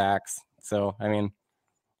and sacks. So I mean,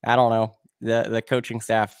 I don't know. The coaching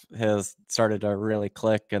staff has started to really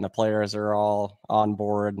click, and the players are all on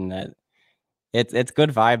board, and it's good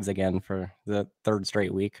vibes again for the third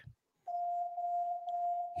straight week.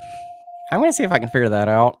 I'm going to see if I can figure that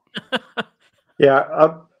out.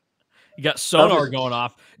 Yeah. You got sonar going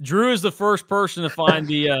off. Drew is the first person to find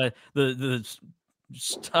the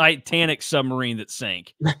Titanic submarine that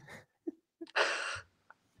sank.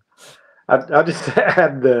 I just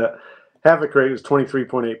add the havoc rate was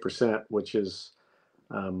 23.8%, which is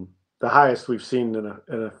the highest we've seen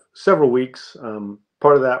in several weeks.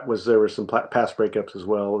 Part of that was there were some pass breakups as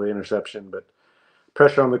well, the interception, but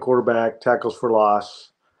pressure on the quarterback, tackles for loss.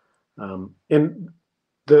 And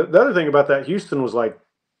the other thing about that, Houston was like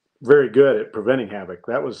very good at preventing havoc.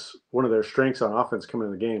 That was one of their strengths on offense coming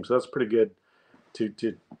in the game. So that's pretty good to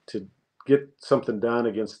get something done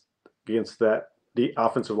against that the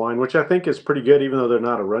offensive line, which I think is pretty good, even though they're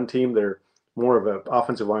not a run team. They're more of an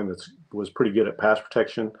offensive line that was pretty good at pass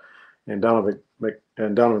protection, and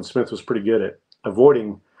Donovan Smith was pretty good at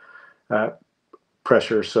avoiding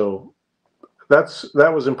pressure. So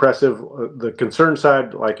that was impressive. The concern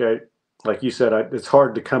side, like you said, it's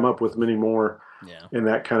hard to come up with many more in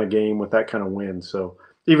that kind of game with that kind of win. So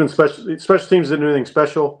even special teams didn't do anything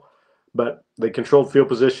special, but they controlled field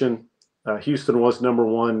position. Houston was number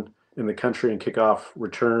one in the country in kickoff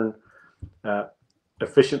return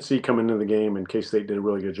efficiency coming into the game, and K-State did a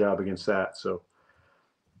really good job against that. So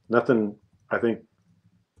nothing, I think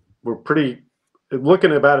we're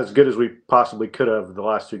looking about as good as we possibly could have the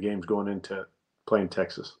last two games going into playing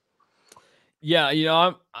Texas.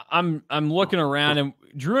 Yeah, I'm looking around, and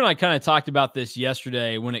Drew and I kind of talked about this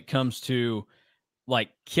yesterday when it comes to like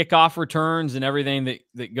kickoff returns and everything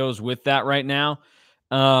that goes with that right now.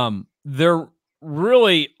 There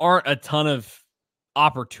really aren't a ton of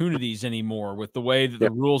opportunities anymore with the way that the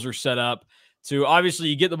rules are set up. So obviously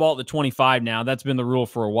you get the ball at the 25 now. That's been the rule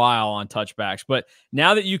for a while on touchbacks. But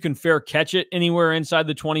now that you can fair catch it anywhere inside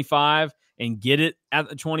the 25 and get it at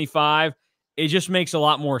the 25, it just makes a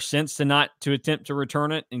lot more sense to attempt to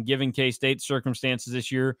return it. And given K-State's circumstances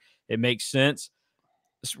this year, it makes sense.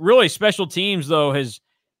 Really, special teams, though, has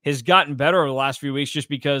gotten better over the last few weeks just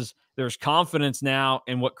because there's confidence now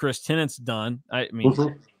in what Chris Tennant's done. I mean,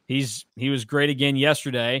 he was great again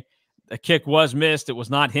yesterday. A kick was missed. It was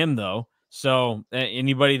not him, though. So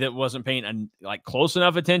anybody that wasn't paying close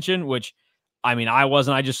enough attention, which, I mean, I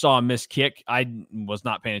wasn't. I just saw a missed kick. I was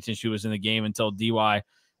not paying attention who was in the game until DY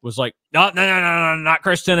was like, no, not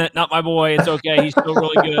Chris Tennant, not my boy. It's okay. He's still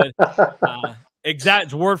really good.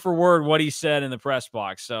 Exact word for word what he said in the press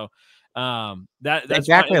box. So that's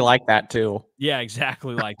exactly like that too. Yeah,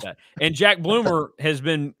 exactly like that. And Jack Bloomer has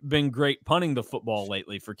been great punting the football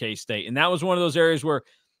lately for K-State. And that was one of those areas where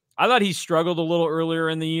I thought he struggled a little earlier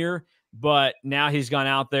in the year, but now he's gone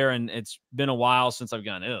out there, and it's been a while since I've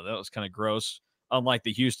gone, that was kind of gross. Unlike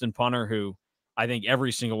the Houston punter, who I think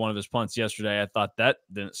every single one of his punts yesterday, I thought that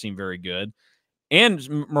didn't seem very good. And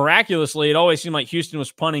miraculously, it always seemed like Houston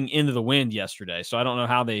was punting into the wind yesterday. So I don't know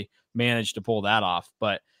how they managed to pull that off.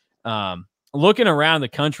 But looking around the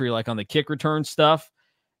country, like on the kick return stuff,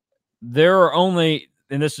 there are only,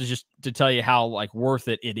 and this is just to tell you how worth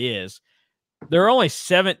it is, there are only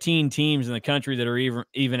 17 teams in the country that are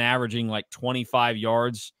even averaging 25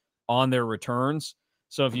 yards on their returns.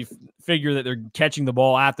 So if you figure that they're catching the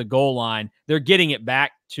ball at the goal line, they're getting it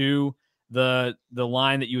back to the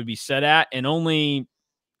line that you would be set at, and only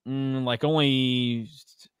 11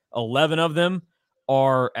 of them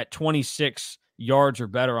are at 26 yards or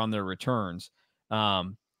better on their returns.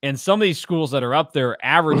 And some of these schools that are up there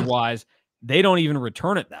average wise, they don't even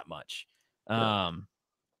return it that much.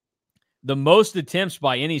 The most attempts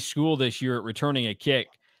by any school this year at returning a kick,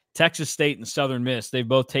 Texas State and Southern Miss, they've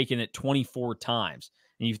both taken it 24 times.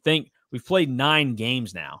 And you think we've played 9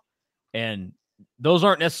 games now, and those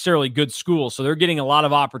aren't necessarily good schools. So they're getting a lot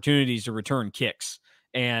of opportunities to return kicks,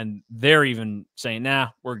 and they're even saying, nah,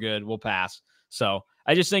 we're good. We'll pass. So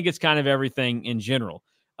I just think it's kind of everything in general.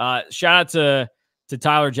 Shout out to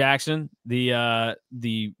Tyler Jackson, the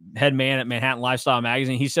head man at Manhattan Lifestyle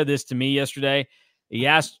Magazine. He said this to me yesterday. He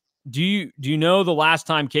asked, do you know the last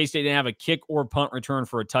time K-State didn't have a kick or punt return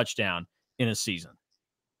for a touchdown in a season?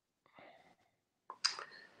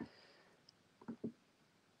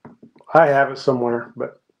 I have it somewhere,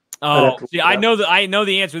 but I know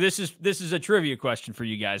the answer. This is a trivia question for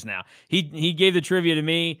you guys now. He gave the trivia to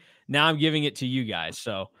me. now I'm giving it to you guys.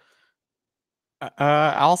 So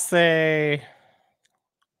I'll say,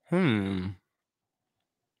 I'll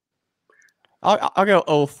go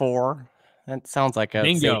 0-4. That sounds like a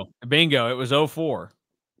bingo. safe. Bingo. It was 0-4.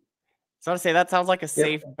 So I'd say that sounds like a Yep.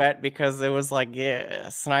 safe bet because it was like, yeah,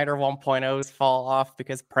 Snyder 1.0s fall off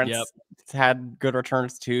because Prince had good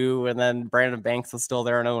returns too, and then Brandon Banks was still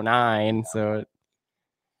there in 09. So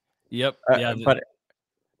Yep. But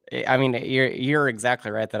I mean, you're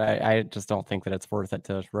exactly right that I just don't think that it's worth it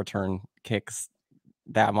to return kicks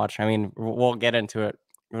that much. I mean, we'll get into it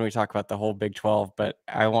when we talk about the whole Big 12, but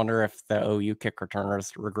I wonder if the OU kick returner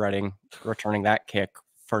is regretting returning that kick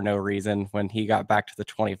for no reason when he got back to the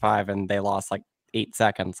 25 and they lost like 8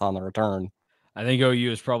 seconds on the return. I think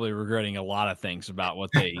OU is probably regretting a lot of things about what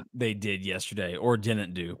they did yesterday or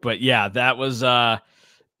didn't do. But yeah, that was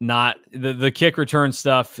not the kick return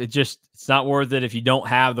stuff. It's not worth it if you don't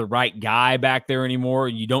have the right guy back there anymore.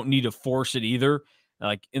 You don't need to force it either.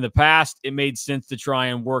 Like in the past, it made sense to try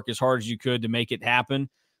and work as hard as you could to make it happen.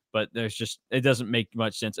 But it doesn't make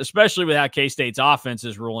much sense, especially with how K-State's offense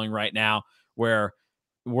is rolling right now, where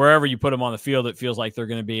wherever you put them on the field, it feels like they're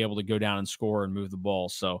going to be able to go down and score and move the ball.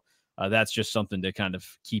 So that's just something to kind of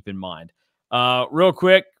keep in mind. Real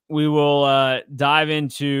quick, we will dive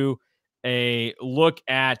into a look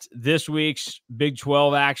at this week's Big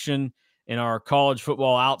 12 action in our College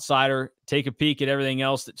Football Outsider. Take a peek at everything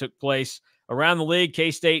else that took place around the league.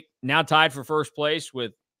 K-State now tied for first place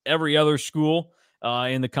with every other school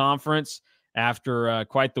in the conference after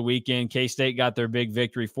quite the weekend. K-State got their big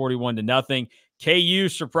victory, 41-0. KU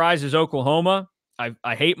surprises Oklahoma.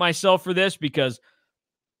 I hate myself for this because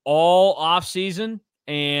all offseason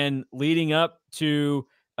and leading up to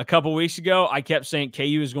a couple weeks ago, I kept saying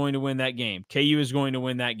KU is going to win that game. KU is going to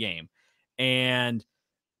win that game. And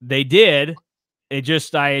they did.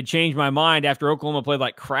 I had changed my mind after Oklahoma played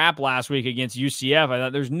like crap last week against UCF. I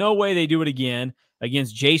thought there's no way they do it again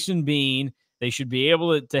against Jason Bean. They should be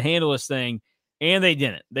able to handle this thing. And they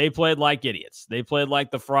didn't. They played like idiots. They played like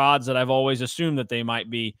the frauds that I've always assumed that they might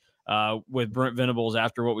be with Brent Venables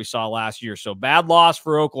after what we saw last year. So bad loss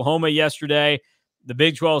for Oklahoma yesterday. The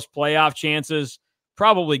Big 12's playoff chances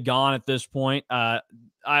probably gone at this point. A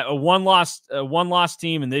one-loss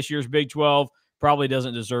team in this year's Big 12 probably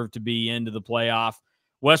doesn't deserve to be into the playoff.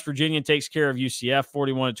 West Virginia takes care of UCF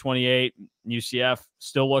 41-28. UCF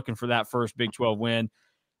still looking for that first Big 12 win.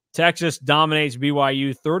 Texas dominates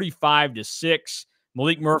BYU 35-6.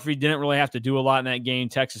 Malik Murphy didn't really have to do a lot in that game.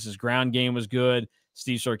 Texas's ground game was good.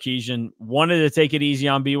 Steve Sarkisian wanted to take it easy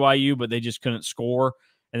on BYU, but they just couldn't score.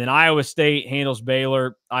 And then Iowa State handles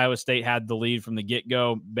Baylor. Iowa State had the lead from the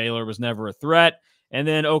get-go. Baylor was never a threat. And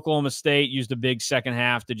then Oklahoma State used a big second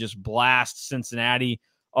half to just blast Cincinnati.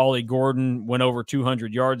 Ollie Gordon went over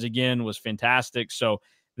 200 yards again, was fantastic. So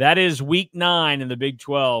that is week 9 in the Big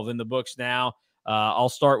 12 in the books now. I'll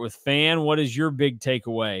start with Fan. What is your big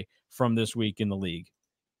takeaway from this week in the league?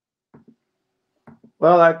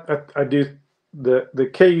 Well, I do. The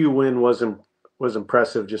KU win was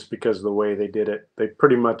impressive just because of the way they did it. They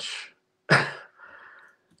pretty much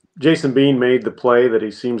Jason Bean made the play that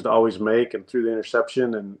he seems to always make and threw the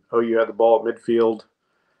interception, and OU had the ball at midfield.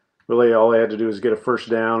 Really, all they had to do is get a first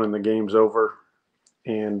down, and the game's over.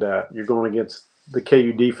 And you're going against the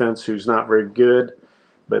KU defense, who's not very good,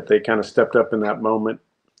 but they kind of stepped up in that moment.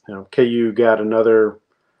 KU got another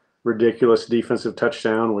ridiculous defensive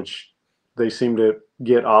touchdown, which they seem to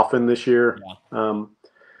get often this year. Yeah.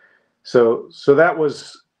 So that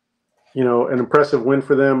was, an impressive win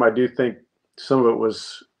for them. I do think some of it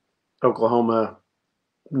was Oklahoma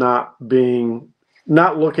not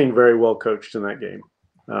looking very well coached in that game.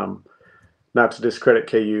 Not to discredit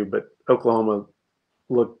KU, but Oklahoma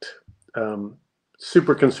looked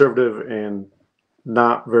super conservative and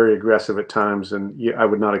not very aggressive at times, and I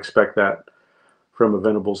would not expect that from a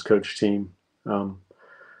Venables coach team.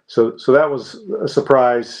 So that was a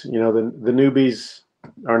surprise. The newbies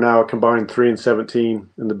are now a combined 3-17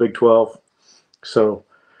 in the Big 12. So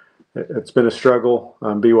it's been a struggle.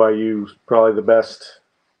 BYU probably the best,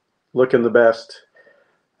 looking the best.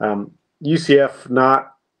 UCF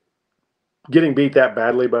not getting beat that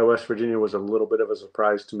badly by West Virginia was a little bit of a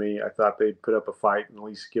surprise to me. I thought they'd put up a fight and at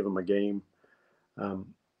least give them a game.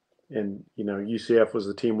 UCF was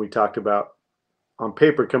the team we talked about on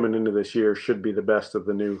paper coming into this year should be the best of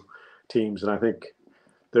the new teams, and I think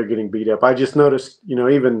they're getting beat up. I just noticed,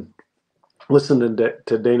 even listening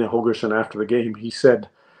to Dana Holgerson after the game, he said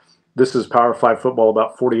this is Power 5 football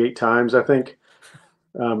about 48 times, I think.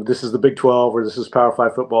 This is the Big 12 or this is Power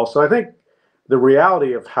 5 football. So I think the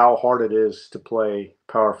reality of how hard it is to play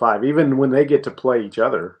Power 5, even when they get to play each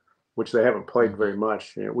other, which they haven't played very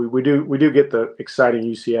much. You know, we do get the exciting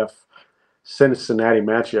UCF Cincinnati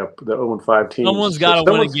matchup, the 0-5 teams. Someone's got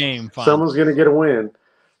to win a game. Someone's going to get a win.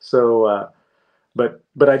 So, but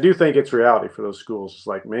I do think it's reality for those schools. It's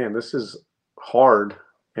like, man, this is hard,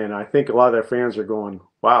 and I think a lot of their fans are going,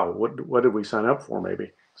 "Wow, what did we sign up for?"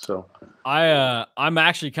 Maybe. So, I'm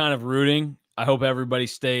actually kind of rooting. I hope everybody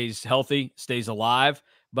stays healthy, stays alive.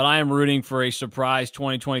 But I am rooting for a surprise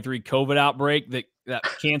 2023 COVID outbreak that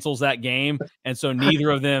cancels that game, and so neither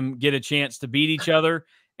of them get a chance to beat each other,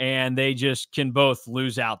 and they just can both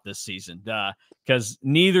lose out this season because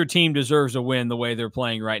neither team deserves a win the way they're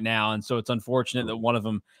playing right now, and so it's unfortunate that one of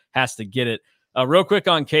them has to get it. Real quick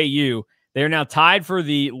on KU, they are now tied for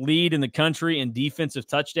the lead in the country in defensive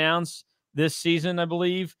touchdowns this season, I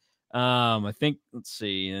believe. I think, let's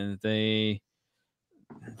see,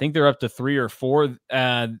 I think they're up to 3 or 4.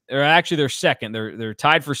 They're second. They're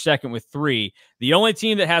tied for second with 3. The only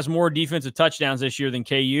team that has more defensive touchdowns this year than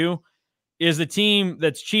KU is the team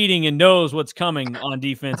that's cheating and knows what's coming on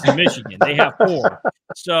defense in Michigan. They have 4.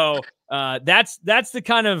 So that's the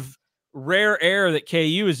kind of rare air that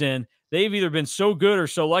KU is in. They've either been so good or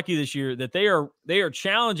so lucky this year that they are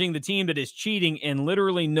challenging the team that is cheating and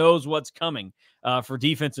literally knows what's coming for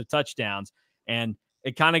defensive touchdowns. And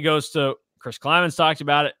it kind of goes to Chris Kleiman's talked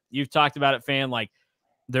about it. You've talked about it, Fan. Like,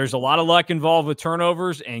 there's a lot of luck involved with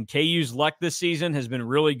turnovers, and KU's luck this season has been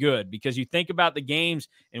really good because you think about the games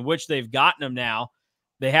in which they've gotten them now.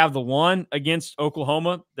 They have the one against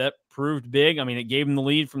Oklahoma that proved big. I mean, it gave them the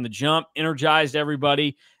lead from the jump, energized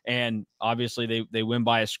everybody, and obviously they win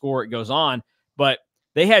by a score. It goes on. But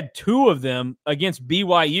they had 2 of them against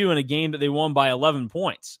BYU in a game that they won by 11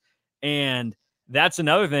 points. And that's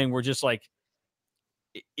another thing where just like,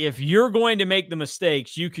 if you're going to make the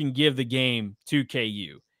mistakes, you can give the game to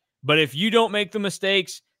KU. But if you don't make the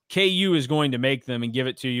mistakes, KU is going to make them and give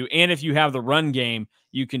it to you. And if you have the run game,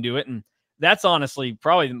 you can do it. And that's honestly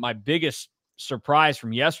probably my biggest surprise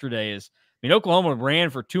from yesterday is, I mean, Oklahoma ran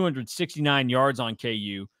for 269 yards on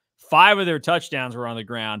KU. 5 of their touchdowns were on the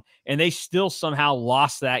ground, and they still somehow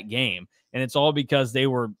lost that game. And it's all because they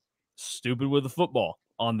were stupid with the football.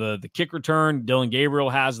 On the kick return, Dylan Gabriel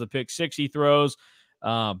has the pick 6 he throws.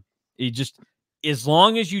 As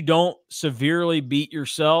long as you don't severely beat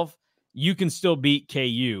yourself, you can still beat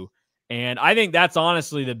KU. And I think that's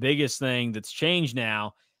honestly the biggest thing that's changed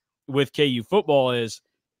now with KU football is,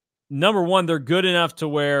 number one, they're good enough to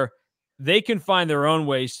where they can find their own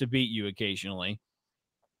ways to beat you occasionally,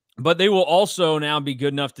 but they will also now be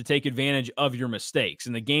good enough to take advantage of your mistakes.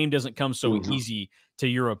 And the game doesn't come so easy to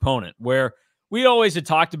your opponent, where we always had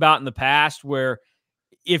talked about in the past where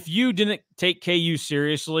if you didn't take KU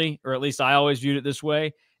seriously, or at least I always viewed it this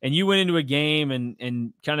way, and you went into a game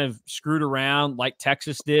and kind of screwed around like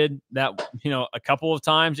Texas did that, a couple of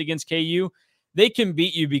times against KU, they can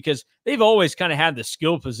beat you because they've always kind of had the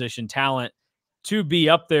skill position talent to be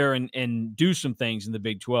up there and do some things in the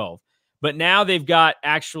Big 12. But now they've got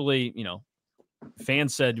actually,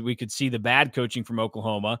 fans said we could see the bad coaching from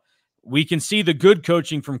Oklahoma. We can see the good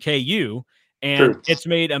coaching from KU, and it's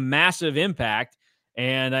made a massive impact.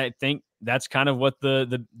 And I think that's kind of what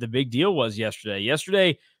the big deal was yesterday.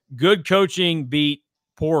 Yesterday, good coaching beat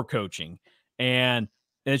poor coaching. And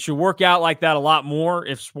it should work out like that a lot more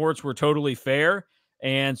if sports were totally fair.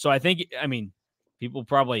 And so I think, people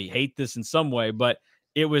probably hate this in some way, but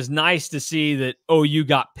it was nice to see that OU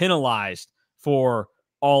got penalized for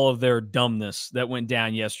all of their dumbness that went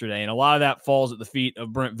down yesterday. And a lot of that falls at the feet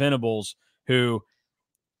of Brent Venables, who,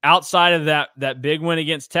 outside of that big win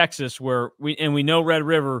against Texas, where we know Red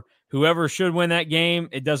River, whoever should win that game,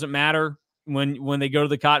 it doesn't matter when they go to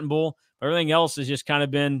the Cotton Bowl. Everything else has just kind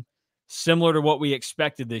of been similar to what we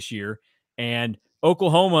expected this year. And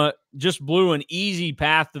Oklahoma just blew an easy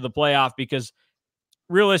path to the playoff because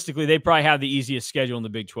realistically, they probably have the easiest schedule in the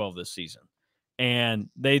Big 12 this season. And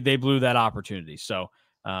they blew that opportunity. So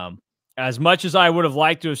as much as I would have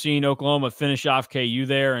liked to have seen Oklahoma finish off KU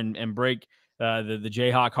there and break the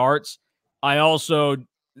Jayhawk hearts, I also,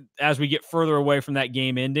 as we get further away from that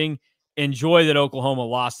game ending, enjoy that Oklahoma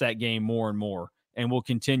lost that game more and more, and will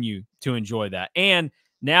continue to enjoy that. And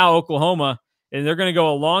now Oklahoma, and they're going to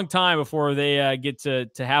go a long time before they get to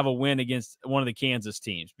have a win against one of the Kansas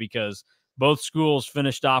teams, because both schools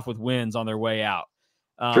finished off with wins on their way out.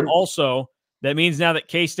 Also, that means now that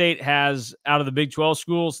K-State has, out of the Big 12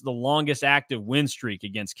 schools, the longest active win streak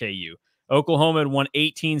against KU. Oklahoma had won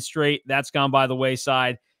 18 straight. That's gone by the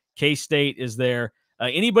wayside. K-State is there.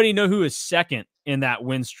 Anybody know who is second in that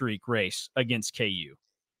win streak race against KU?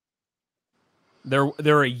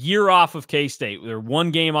 They're a year off of K-State. They're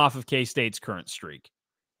one game off of K-State's current streak.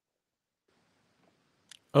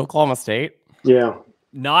 Oklahoma State. Yeah.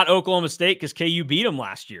 Not Oklahoma State, because KU beat them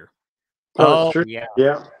last year. Oh, that's true. Yeah.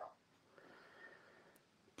 Yeah.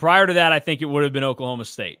 Prior to that, I think it would have been Oklahoma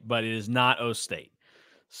State, but it is not O State.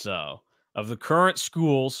 So, of the current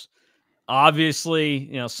schools, obviously,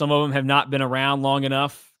 some of them have not been around long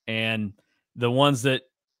enough, and the ones that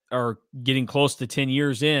are getting close to 10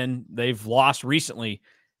 years in, they've lost recently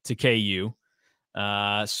to KU.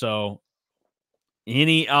 So,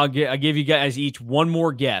 I'll give you guys each one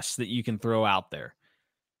more guess that you can throw out there.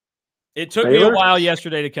 It took me a while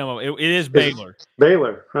yesterday to come up. It is Baylor.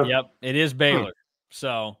 Baylor. Huh. Yep, it is Baylor.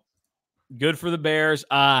 So good for the Bears.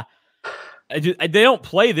 They don't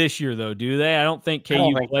play this year, though, do they? I don't think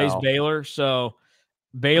KU plays Baylor. So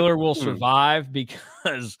Baylor will survive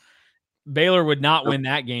because Baylor would not win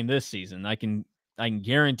that game this season. I can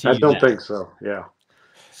guarantee you that. I don't think so. Yeah.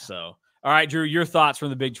 So, all right, Drew, your thoughts from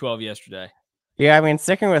the Big 12 yesterday. Yeah, I mean,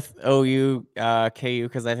 sticking with OU, KU,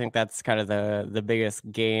 because I think that's kind of the biggest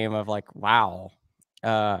game of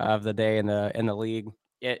of the day in the league.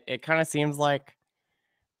 It kind of seems like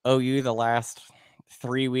OU the last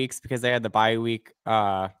 3 weeks, because they had the bye week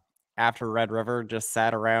after Red River, just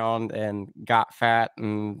sat around and got fat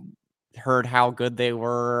and heard how good they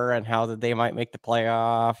were and how that they might make the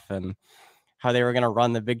playoff and how they were going to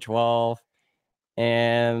run the Big 12.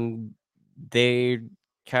 And they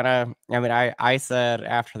kind of, I said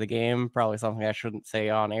after the game, probably something I shouldn't say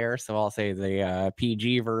on air, so I'll say the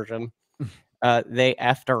PG version. They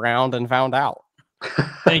effed around and found out.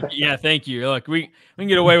 Thank you. Yeah, thank you. Look, we can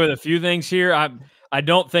get away with a few things here. I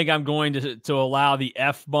don't think I'm going to allow the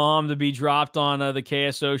F-bomb to be dropped on the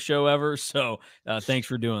KSO show ever. So thanks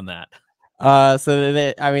for doing that.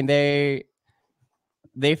 So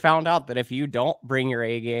they found out that if you don't bring your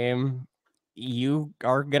A game, you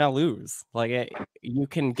are going to lose. You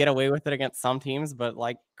can get away with it against some teams, but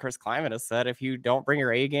like Chris Kleiman has said, if you don't bring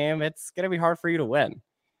your A game, it's going to be hard for you to win.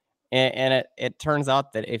 And it turns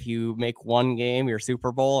out that if you make one game your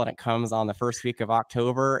Super Bowl and it comes on the first week of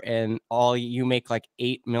October and you make like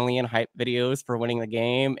 8 million hype videos for winning the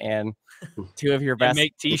game and two of your best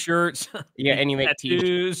make t-shirts. Yeah, and you make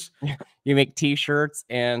tattoos. You make t-shirts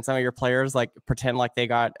and some of your players like pretend like they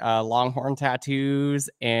got Longhorn tattoos,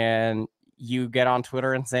 and you get on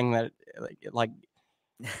Twitter and saying that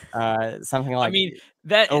something like,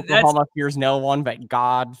 that Oklahoma fears no one, but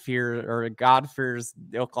God fears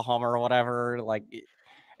Oklahoma or whatever. Like,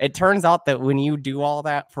 it turns out that when you do all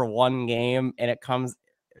that for one game and it comes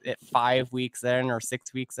at 5 weeks in or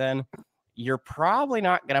 6 weeks in, you're probably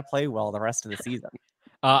not going to play well the rest of the season.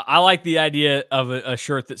 I like the idea of a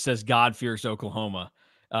shirt that says God fears Oklahoma.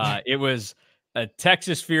 It was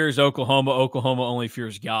Texas fears Oklahoma. Oklahoma only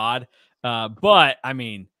fears God. But I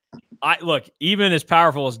mean, look, even as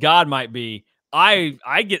powerful as God might be,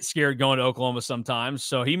 I get scared going to Oklahoma sometimes.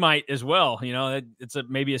 So he might as well. It's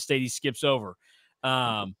maybe a state he skips over.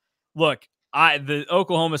 Look, the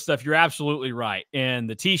Oklahoma stuff, you're absolutely right. And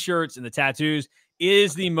the t-shirts and the tattoos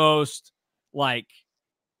is the most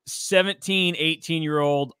 17,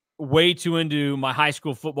 18-year-old, way too into my high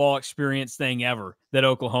school football experience thing ever that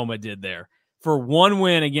Oklahoma did there. For one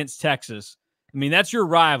win against Texas, that's your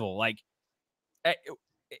rival.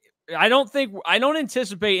 I don't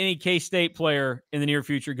anticipate any K-State player in the near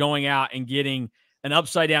future going out and getting an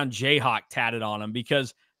upside-down Jayhawk tatted on them,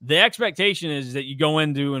 because the expectation is that you go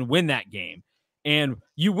into and win that game. And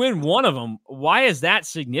you win one of them. Why is that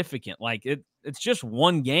significant? It's just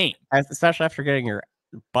one game. Especially after getting your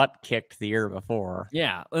butt kicked the year before.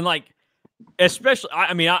 Yeah. And especially,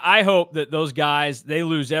 I hope that those guys, they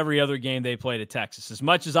lose every other game they play to Texas. As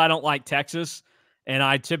much as I don't like Texas, and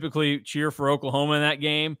I typically cheer for Oklahoma in that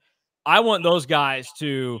game, I want those guys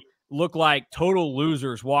to look like total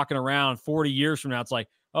losers walking around 40 years from now. It's like,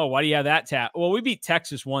 oh, why do you have that tat? Well, we beat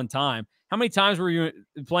Texas one time. How many times were you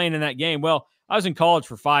playing in that game? Well, I was in college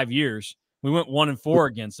for 5 years. We went 1-4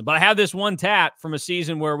 against them. But I have this one tat from a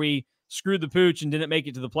season where we screwed the pooch and didn't make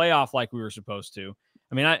it to the playoff like we were supposed to.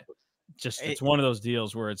 It's one of those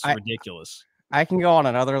deals where it's ridiculous. I can go on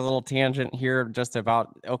another little tangent here just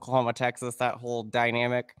about Oklahoma, Texas, that whole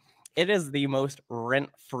dynamic. It is the most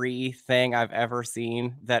rent-free thing I've ever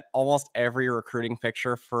seen, that almost every recruiting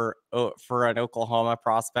picture for an Oklahoma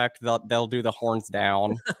prospect, they'll do the horns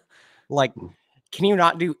down. Can you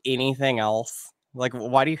not do anything else?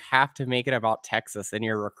 Why do you have to make it about Texas in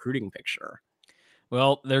your recruiting picture?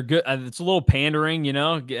 Well, they're good. It's a little pandering,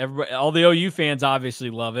 everybody, all the OU fans obviously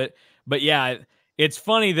love it. But yeah, it's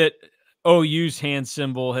funny that OU's hand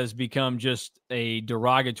symbol has become just a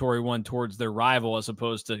derogatory one towards their rival, as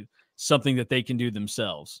opposed to something that they can do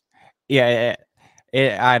themselves. Yeah.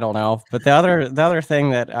 I don't know, but the other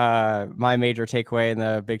thing that my major takeaway in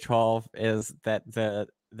the Big 12 is that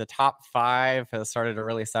the top 5 has started to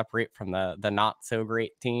really separate from the not so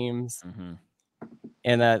great teams,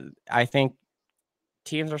 and that I think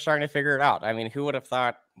teams are starting to figure it out. I mean, who would have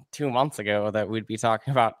thought 2 months ago that we'd be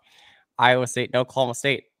talking about Iowa State and Oklahoma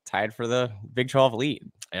State tied for the Big 12 lead?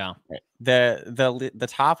 Yeah, the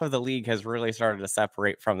top of the league has really started to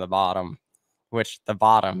separate from the bottom, which the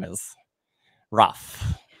bottom is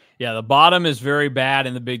rough. Yeah, the bottom is very bad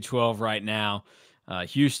in the Big 12 right now.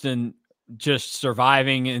 Houston just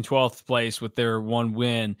surviving in 12th place with their one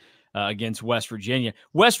win against West Virginia.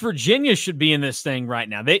 West Virginia should be in this thing right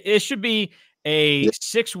now. It should be a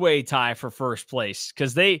 6-way tie for first place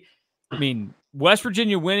because West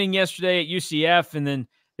Virginia winning yesterday at UCF, and then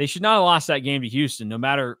they should not have lost that game to Houston, no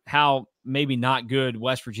matter how maybe not good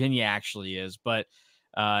West Virginia actually is. But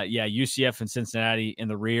UCF and Cincinnati in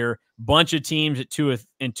the rear. Bunch of teams at 2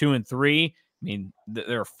 and 3. I mean,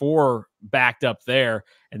 there are 4 backed up there,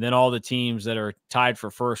 and then all the teams that are tied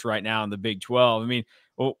for first right now in the Big 12. I mean,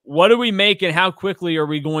 what do we make, and how quickly are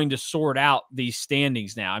we going to sort out these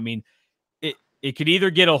standings now? I mean, it could either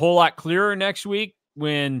get a whole lot clearer next week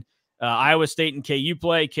when Iowa State and KU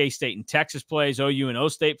play, K-State and Texas plays, OU and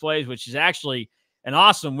O-State plays, which is actually an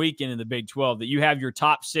awesome weekend in the Big 12 that you have your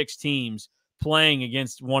top 6 teams playing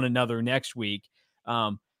against one another next week.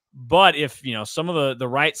 But if, some of the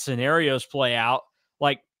right scenarios play out,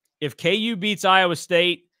 like if KU beats Iowa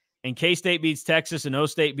State and K-State beats Texas and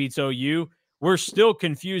O-State beats OU, we're still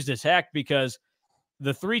confused as heck because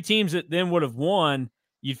the 3 teams that then would have won,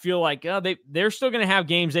 you'd feel like they're still going to have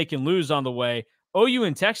games they can lose on the way. OU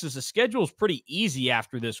and Texas, the schedule is pretty easy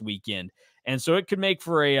after this weekend. And so it could make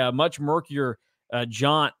for a much murkier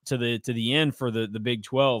jaunt to the end for the Big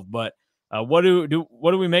 12. But what do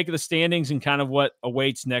we make of the standings and kind of what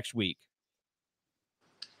awaits next week?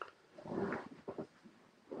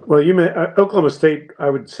 Well, Oklahoma State,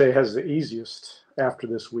 I would say, has the easiest after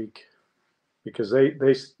this week because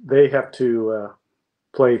they have to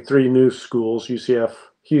play 3 new schools, UCF,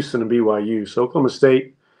 Houston, and BYU. So Oklahoma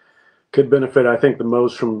State could benefit, I think, the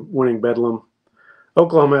most from winning Bedlam.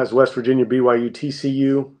 Oklahoma has West Virginia, BYU,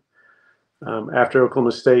 TCU after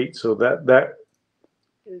Oklahoma State. So that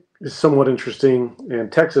is somewhat interesting.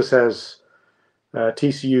 And Texas has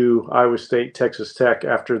TCU, Iowa State, Texas Tech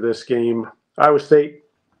after this game. Iowa State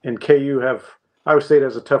and KU Iowa State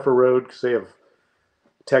has a tougher road because they have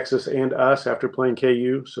Texas and us after playing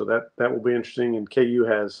KU. So that will be interesting. And KU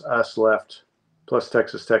has us left, plus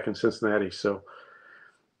Texas Tech and Cincinnati. So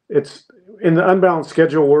it's in the unbalanced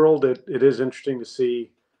schedule world. It is interesting to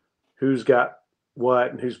see who's got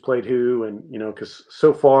what and who's played who. And, because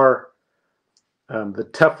so far the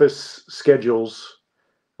toughest schedules,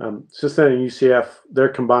 Cincinnati and UCF, their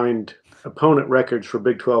combined opponent records for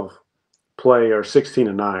Big 12 play are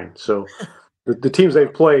 16-9. So the teams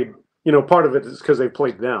they've played, part of it is because they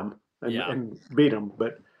played them and beat them.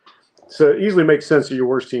 But so it easily makes sense that your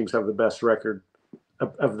worst teams have the best record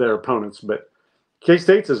of their opponents. But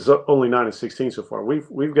K-State's is only 9-16 so far.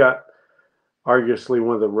 We've got arguably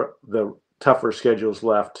one of the tougher schedules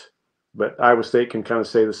left, but Iowa State can kind of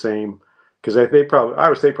say the same because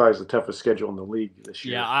Iowa State probably has the toughest schedule in the league this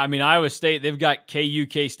year. Yeah, I mean Iowa State, they've got KU,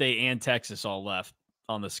 K-State, and Texas all left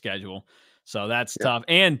on the schedule, so that's tough.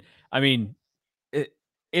 And I mean,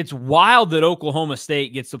 it's wild that Oklahoma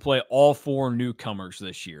State gets to play all 4 newcomers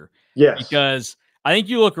this year. Yes, because I think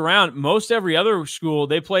you look around, most every other school,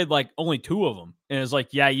 they played like only 2 of them. And it's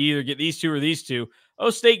like, you either get these 2 or these 2.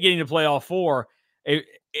 O-State getting to play all 4.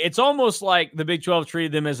 It's almost like the Big 12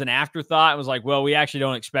 treated them as an afterthought. It was like, well, we actually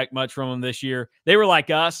don't expect much from them this year. They were like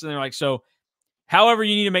us, and they're like, so however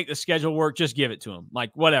you need to make the schedule work, just give it to them.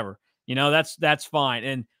 Like, whatever. That's fine.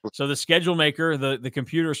 And so the schedule maker, the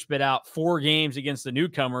computer spit out 4 games against the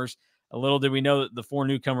newcomers. A little did we know that the 4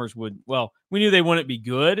 newcomers we knew they wouldn't be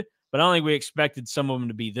good, but I don't think we expected some of them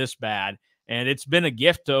to be this bad. And it's been a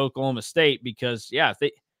gift to Oklahoma State because, if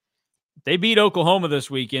they beat Oklahoma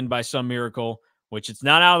this weekend by some miracle, which it's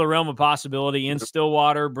not out of the realm of possibility in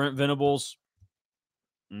Stillwater, Brent Venables,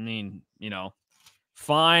 I mean,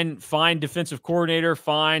 fine defensive coordinator,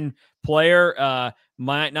 fine player,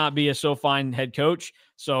 might not be a so fine head coach.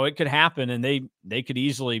 So it could happen, and they could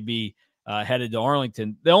easily be headed to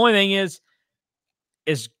Arlington. The only thing is,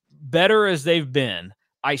 as better as they've been,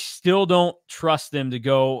 I still don't trust them to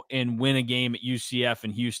go and win a game at UCF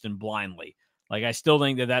and Houston blindly. Like, I still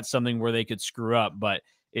think that that's something where they could screw up, but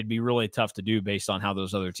it'd be really tough to do based on how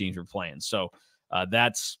those other teams are playing. So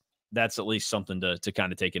that's at least something to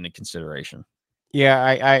kind of take into consideration.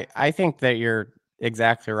 Yeah, I think that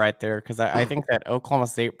exactly right there, because I think that Oklahoma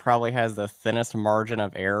State probably has the thinnest margin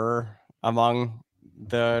of error among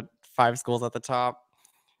the 5 schools at the top,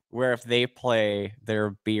 where if they play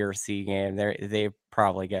their B or C game, they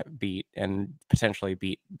probably get beat and potentially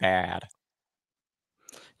beat bad.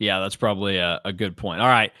 Yeah, that's probably a good point. All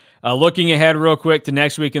right, looking ahead real quick to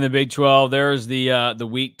next week in the Big 12, there's the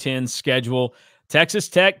Week 10 schedule. Texas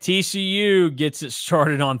Tech TCU gets it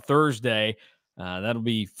started on Thursday. That'll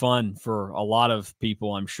be fun for a lot of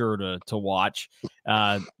people, I'm sure, to watch.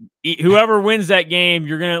 Whoever wins that game,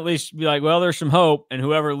 you're going to at least be like, well, there's some hope. And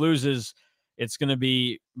whoever loses, it's going to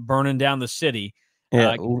be burning down the city.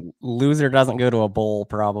 Yeah, loser doesn't go to a bowl,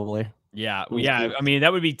 probably. Yeah. I mean,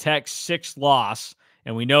 that would be Tech's 6th loss.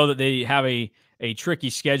 And we know that they have a tricky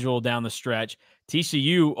schedule down the stretch.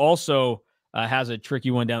 TCU also has a tricky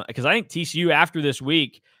one down, because I think TCU, after this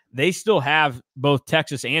week, they still have both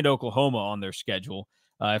Texas and Oklahoma on their schedule,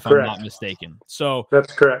 if Correct. I'm not mistaken. So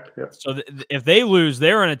that's correct. Yep. So if they lose,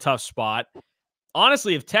 they're in a tough spot.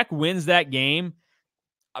 Honestly, if Tech wins that game,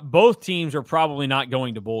 both teams are probably not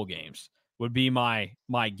going to bowl games, would be my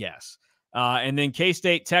guess. And then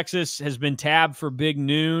K-State, Texas has been tabbed for Big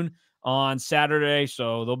Noon on Saturday,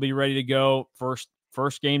 so they'll be ready to go.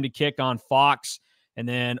 First game to kick on Fox, and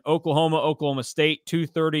then Oklahoma State,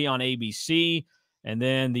 2:30 on ABC, and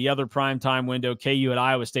then the other primetime window, KU at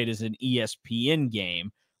Iowa State, is an ESPN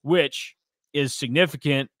game, which is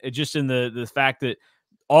significant just in the fact that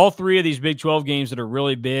all 3 of these Big 12 games that are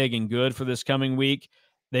really big and good for this coming week,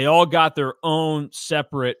 they all got their own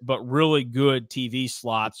separate but really good TV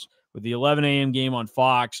slots, with the 11 a.m. game on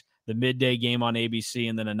Fox, the midday game on ABC,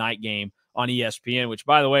 and then a night game on ESPN, which,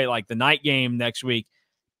 by the way, like the night game next week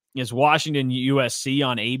is Washington USC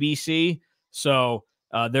on ABC. So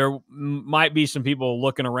there might be some people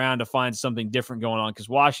looking around to find something different going on, because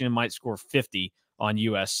Washington might score 50 on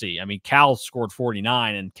USC. I mean, Cal scored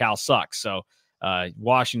 49 and Cal sucks. So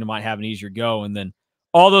Washington might have an easier go. And then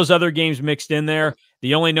all those other games mixed in there.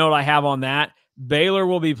 The only note I have on that, Baylor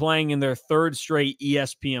will be playing in their 3rd straight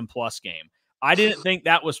ESPN Plus game. I didn't think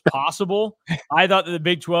that was possible. I thought that the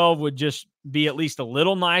Big 12 would just be at least a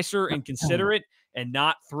little nicer and considerate and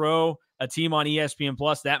not throw a team on ESPN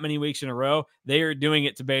Plus that many weeks in a row. They are doing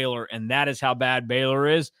it to Baylor, and that is how bad Baylor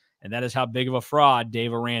is, and that is how big of a fraud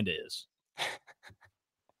Dave Aranda is.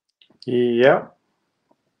 Yeah.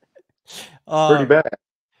 Pretty bad.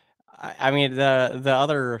 I mean, the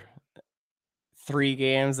other 3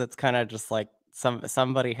 games, it's kind of just like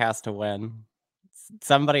somebody has to win.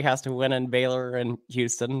 Somebody has to win in Baylor and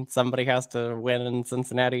Houston. Somebody has to win in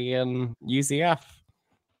Cincinnati and UCF.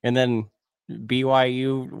 And then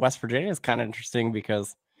BYU, West Virginia is kind of interesting,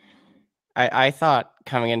 because I thought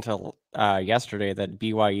coming into yesterday that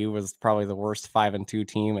BYU was probably the worst 5-2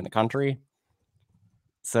 team in the country.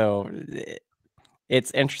 So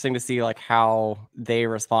it's interesting to see like how they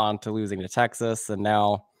respond to losing to Texas. And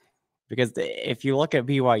now, because if you look at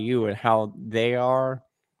BYU and how they are,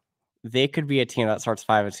 they could be a team that starts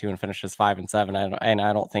 5-2 and finishes 5-7. And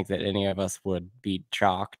I don't think that any of us would be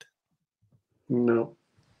shocked. No.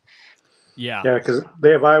 Yeah. Yeah, because they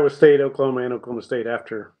have Iowa State, Oklahoma, and Oklahoma State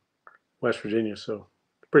after West Virginia. So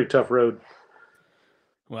pretty tough road.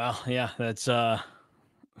 Well, yeah, that's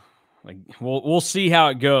like we'll see how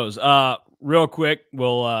it goes. Real quick,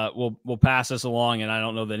 we'll pass this along, and I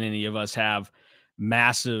don't know that any of us have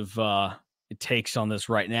massive takes on this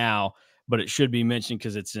right now, but it should be mentioned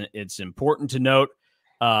because it's important to note.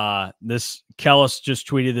 This Kellis just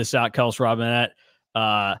tweeted this out. Kellis Robinette.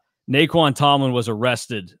 Naquan Tomlin was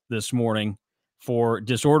arrested this morning for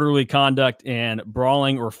disorderly conduct and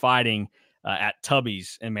brawling or fighting at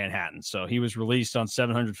Tubby's in Manhattan. So he was released on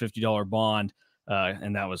 $750 bond,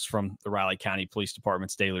 and that was from the Riley County Police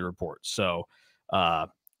Department's daily report. So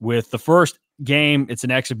with the first game, it's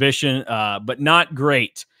an exhibition, but not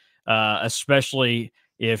great, especially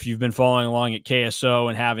if you've been following along at KSO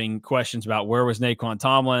and having questions about where was Naquan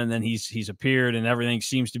Tomlin, and then he's appeared and everything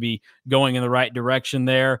seems to be going in the right direction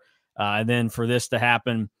there. And then for this to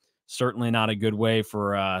happen, certainly not a good way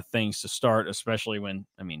for things to start, especially when,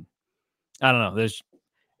 I mean, I don't know,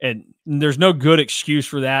 there's no good excuse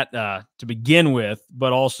for that to begin with,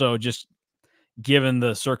 but also just given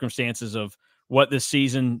the circumstances of what this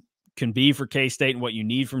season can be for K-State and what you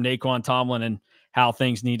need from Naquan Tomlin and how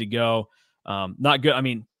things need to go. Not good. I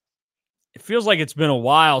mean, it feels like it's been a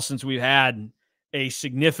while since we've had a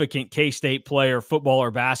significant K-State player, football or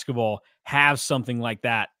basketball, have something like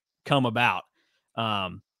that come about.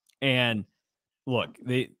 And look,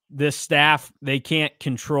 this staff, they can't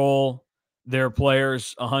control their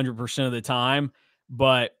players 100% of the time,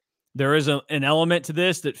 but there is an element to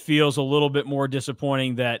this that feels a little bit more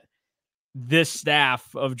disappointing, that this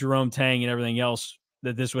staff of Jerome Tang and everything else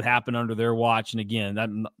that this would happen under their watch. And again,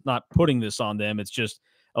 I'm not putting this on them. It's just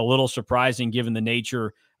a little surprising given the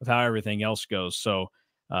nature of how everything else goes. So,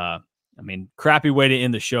 I mean, crappy way to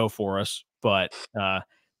end the show for us, but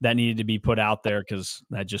that needed to be put out there because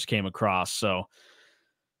that just came across. So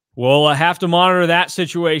we'll have to monitor that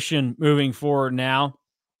situation moving forward now.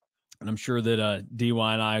 And I'm sure that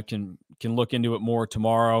DY and I can look into it more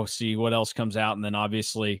tomorrow, see what else comes out. And then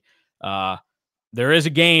obviously there is a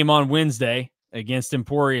game on Wednesday against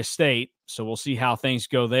Emporia State. So we'll see how things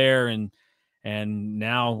go there. And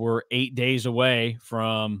now we're 8 days away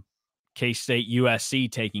from K-State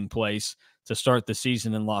USC taking place to start the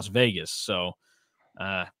season in Las Vegas. So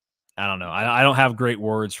I don't know. I don't have great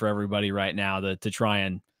words for everybody right now to try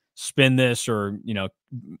and spin this or,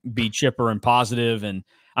 be chipper and positive. And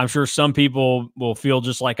I'm sure some people will feel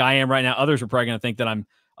just like I am right now. Others are probably going to think that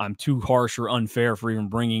I'm too harsh or unfair for even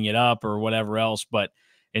bringing it up or whatever else, but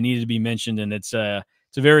it needed to be mentioned. And it's a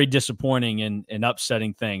very disappointing and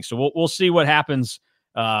upsetting thing. So we'll see what happens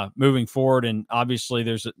moving forward. And obviously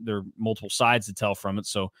there are multiple sides to tell from it.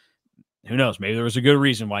 So who knows? Maybe there was a good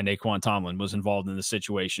reason why Naquan Tomlin was involved in the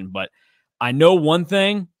situation. But I know one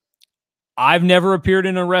thing: I've never appeared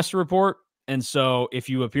in an arrest report, and so if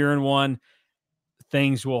you appear in one,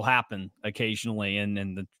 things will happen occasionally,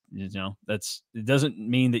 and it doesn't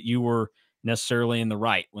mean that you were necessarily in the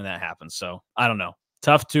right when that happens. So I don't know.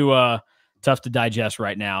 Tough to digest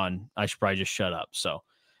right now, and I should probably just shut up. So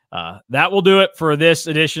that will do it for this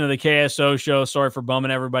edition of the KSO Show. Sorry for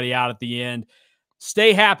bumming everybody out at the end.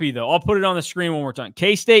 Stay happy, though. I'll put it on the screen one more time.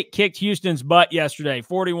 K-State kicked Houston's butt yesterday,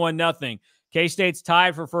 41-0. K-State's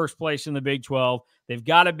tied for first place in the Big 12. They've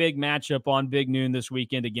got a big matchup on Big Noon this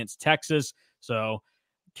weekend against Texas. So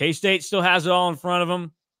K-State still has it all in front of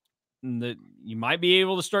them. And you might be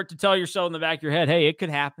able to start to tell yourself in the back of your head, hey, it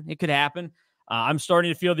could happen. It could happen. I'm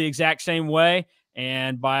starting to feel the exact same way.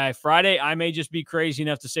 And by Friday, I may just be crazy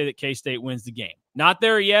enough to say that K-State wins the game. Not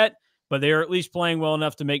there yet, but they are at least playing well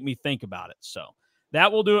enough to make me think about it. So that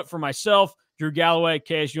will do it for myself, Drew Galloway,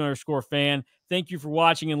 KSU_fan. Thank you for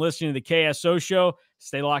watching and listening to the KSO Show.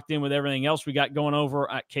 Stay locked in with everything else we got going over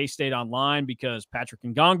at K-StateOnline because Patrick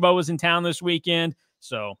Ngongbo is in town this weekend.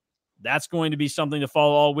 So that's going to be something to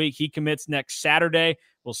follow all week. He commits next Saturday.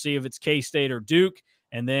 We'll see if it's K-State or Duke.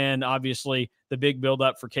 And then, obviously, the big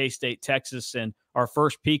build-up for K-State, Texas, and our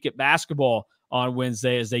first peek at basketball on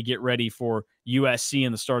Wednesday as they get ready for USC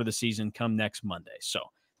in the start of the season come next Monday. So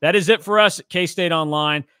that is it for us at K-State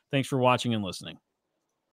Online. Thanks for watching and listening.